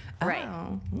good. right.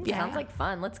 Oh, Sounds like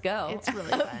fun. Let's go. It's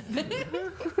really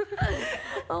fun.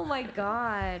 Oh my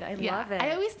God, I love it.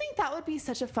 I always think that would be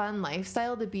such a fun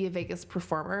lifestyle to be a Vegas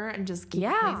performer and just keep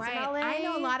Yeah. places Right. in LA. I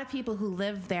know a lot of people who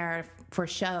live there for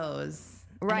shows.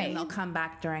 Right. And they'll come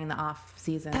back during the off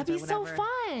season. That'd be so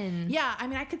fun. Yeah. I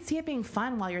mean, I could see it being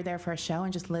fun while you're there for a show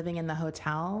and just living in the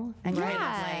hotel and kind of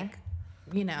like,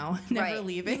 never Right.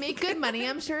 leaving. You make good money,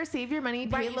 I'm sure. Save your money,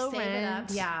 pay Right, you low save it up.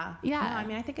 rent. Yeah. Yeah. No, I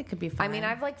mean, I think it could be fun. I mean,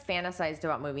 I've like fantasized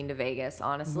about moving to Vegas,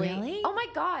 honestly. Really? Oh my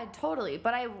God, totally.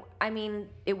 But I mean,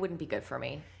 it wouldn't be good for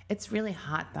me. It's really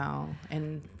hot though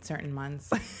in certain months.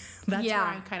 That's Yeah,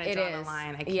 where I kind of it draw the is.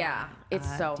 line. I can't, Yeah, it's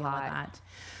so deal with hot. that.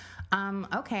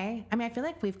 Okay. I mean, I feel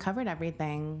like we've covered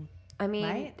everything. I mean,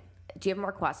 Right? do you have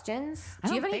more questions? I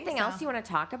Do you have don't think anything so. else you want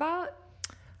to talk about?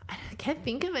 I can't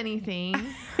think of anything.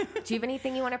 Do you have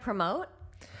anything you want to promote?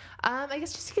 I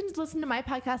guess just you can listen to my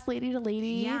podcast, Lady to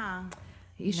Lady. Yeah.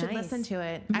 You should Nice. listen to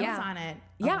it. I Yeah. was on it.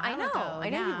 a Yeah, I while know. ago. I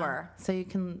know you Yeah. were. So you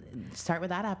can start with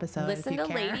that episode. Listen if you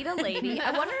to care. Lady to Lady.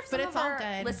 I wonder if some But of it's all our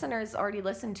good. listeners already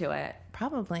listened to it.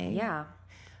 Probably. Yeah.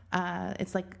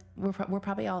 It's like we're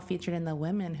probably all featured in the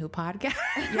Women Who podcast.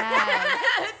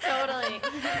 Yes. Totally.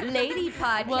 Lady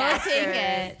podcast. We'll take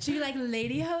it. Do you like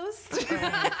lady host? Oh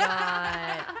my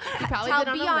God. Probably Tell, been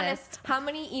on be the honest. list. How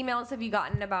many emails have you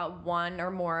gotten about one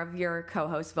or more of your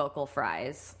co-host vocal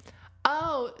fries?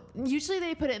 Oh, usually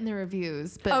they put it in the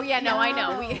reviews. But Oh yeah, no, I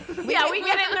know. We get it in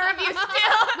the reviews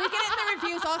still. We get in the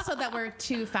reviews also that we're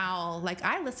too foul. Like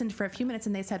I listened for a few minutes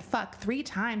and they said fuck 3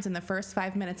 times in the first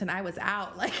 5 minutes and I was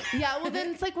out. Like yeah, well then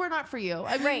it's like we're not for you.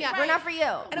 I mean, Right, yeah, we're not for you.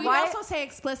 and Why- we also say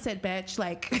explicit, bitch.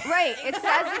 Like Right, it says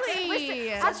Exactly.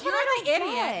 explicit. That's you're what I an don't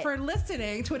idiot get. for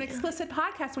listening to an explicit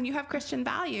podcast when you have Christian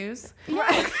values.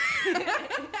 Right.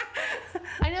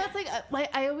 I know it's like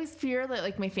I always fear that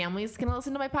like my family's gonna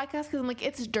listen to my podcast because I'm like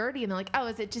it's dirty and they're like, oh,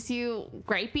 is it just you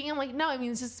griping? I'm like, no, I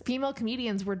mean it's just female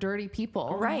comedians. We're dirty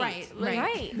people. Right.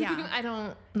 Right. Yeah. I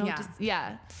don't know. Yeah. Just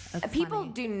yeah. That's People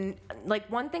funny. do like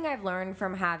one thing I've learned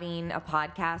from having a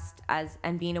podcast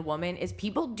and being a woman is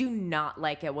people do not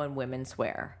like it when women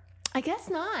swear. I guess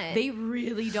not. They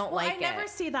really don't like I never it.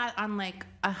 see that on like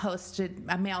a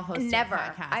male hosted Never.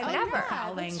 podcast. I've Like, never.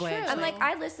 foul That's language. true. And like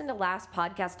I listened to last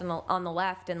podcast on the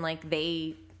left and like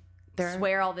they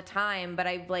swear all the time, but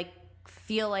I like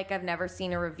feel like I've never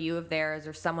seen a review of theirs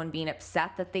or someone being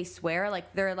upset that they swear.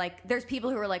 Like they're like there's people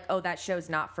who are like, oh, that show's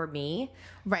not for me.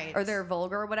 Right. Or they're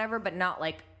vulgar or whatever, but not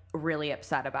like really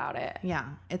upset about it. Yeah,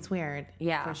 it's weird.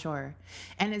 Yeah. for sure.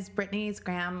 And is Brittany's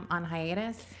Graham on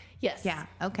hiatus? yes. Yeah.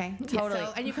 Okay. Totally.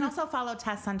 So, and you can also follow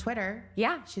Tess on Twitter.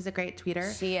 Yeah. she's a great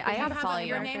tweeter. I have to follow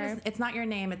your her. name. It's not your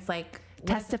name. It's like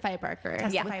Testify Barker.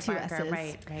 Testify with 2 Barker.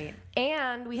 S's. Right.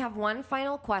 And we have one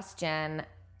final question.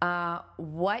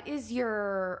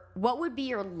 What would be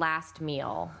your last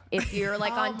meal if you're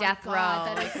like on death row?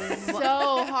 That is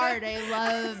so hard. I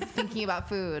love thinking about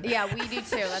food. Yeah, we do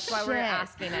too. That's why we're Shit.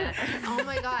 asking it. Oh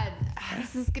my god,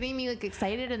 this is getting me like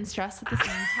excited and stressed at the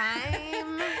same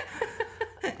time.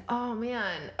 Oh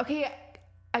man. Okay,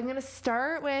 I'm gonna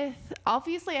start with.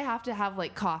 Obviously, I have to have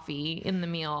like coffee in the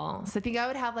meal, so I think I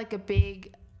would have like a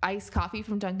big iced coffee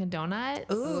from Dunkin' Donuts.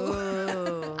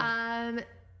 Ooh.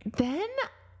 Then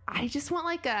I just want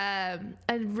like a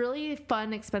really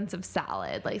fun, expensive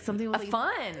salad, like something with like,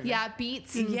 Fun. yeah,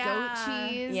 beets and goat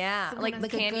cheese. Yeah, Something like the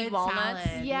that's a candied good walnuts.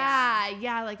 salad.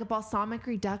 Yeah, like a balsamic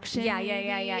reduction. Yeah.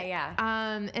 maybe.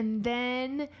 And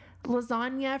then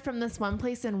lasagna from this one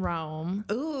place in Rome.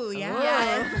 Ooh, yeah.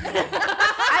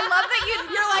 I love that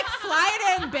You're like, fly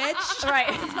it in, bitch. Right.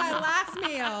 It's my last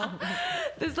meal.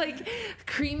 This like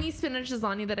creamy spinach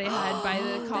lasagna that I had by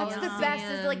the That's Coliseum. the best.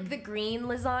 Is like the green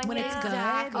lasagna. When it's good.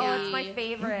 Exactly. Oh, it's my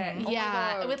favorite. Oh my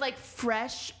Yeah, God. with like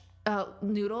fresh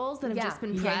noodles that have just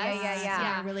been pressed.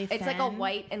 Yeah. really It's like a thin.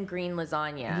 white and green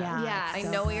lasagna. Yeah. Yeah. I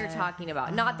so know what you're good. talking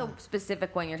about. Not the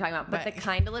specific one you're talking about, but Right. the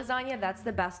kind of lasagna, that's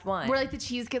the best one. Where like the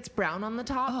cheese gets brown on the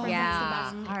top. Oh, yeah.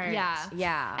 that's the best part. Yeah.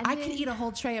 yeah. And I then- could eat a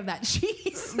whole tray of that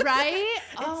cheese. Right?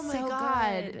 Oh my so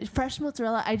god. good. Fresh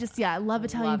mozzarella. I love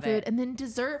Italian Love food. it. And then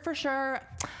dessert for sure.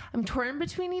 I'm torn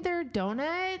between either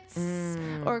donuts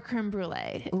or creme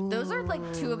brulee. Those are like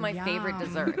 2 of my favorite yum.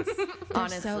 desserts. They're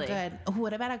honestly. so good. Ooh,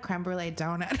 what about a creme brulee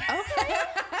donut?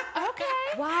 Okay.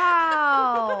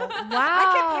 Wow. Wow.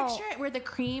 I can picture it where the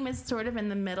cream is sort of in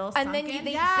the middle, And then sunken,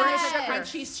 they and put there's sugar. like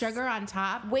crunchy sugar on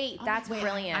top. Wait, that's Wait,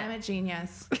 brilliant. I'm a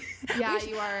genius. Yeah,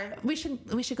 you are. We should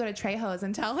go to Trejo's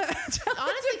and tell her.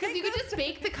 Honestly, because you could just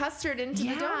bake the custard into the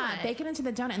donut. bake it into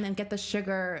the donut and then get the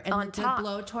sugar and On the top.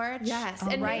 blowtorch. Yes. Oh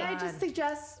And my then I God. just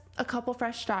suggest a couple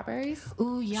fresh strawberries.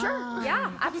 Ooh, yum. Sure.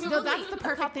 Yeah, absolutely. No, that's the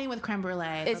perfect thing with creme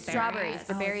brulee. It's strawberries,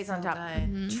 the berries on top.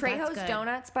 Trejo's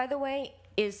Donuts, by the way,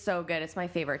 is so good. It's my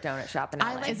favorite donut shop in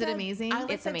LA. Is it amazing? I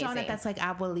like It's the amazing. donut that's like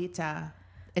abuelita.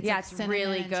 Yeah, like it's cinnamon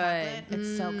really and good. chocolate.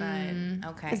 It's so good.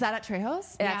 Okay. Is that at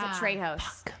Trejo's? That's at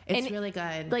Trejo's. It's really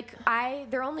good. Like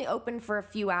they're only open for a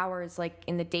few hours, like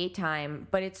in the daytime,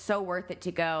 but it's so worth it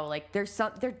to go. Like their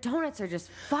donuts are just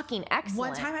fucking excellent.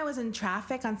 One time I was in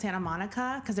traffic on Santa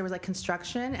Monica because there was like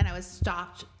construction, and I was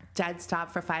dead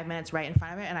stopped for 5 minutes right in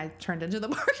front of it, and I turned into the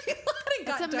parking lot and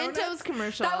got It's a donuts. Mentos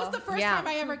commercial. That was the first time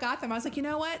I ever got them. I was like, you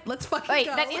know what? Let's fucking Wait,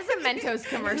 go. that is a Mentos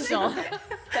commercial.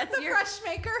 That's the your fresh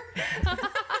maker.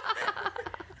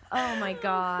 Oh my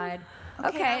god.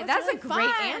 Okay, that was that's really a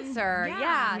great fun. answer.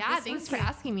 Yeah. Yeah, this thanks was- for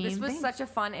asking me. This was Thanks. such a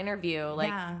fun interview. Like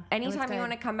Yeah, it was anytime you good.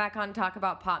 want to come back on and talk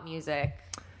about pop music.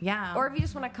 Yeah. Or if you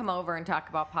just want to come over and talk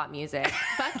about pop music.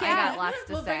 Fuck I yeah. got lots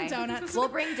to We'll say. bring donuts. We'll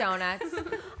bring donuts.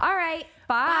 All right.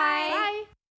 Bye. Bye.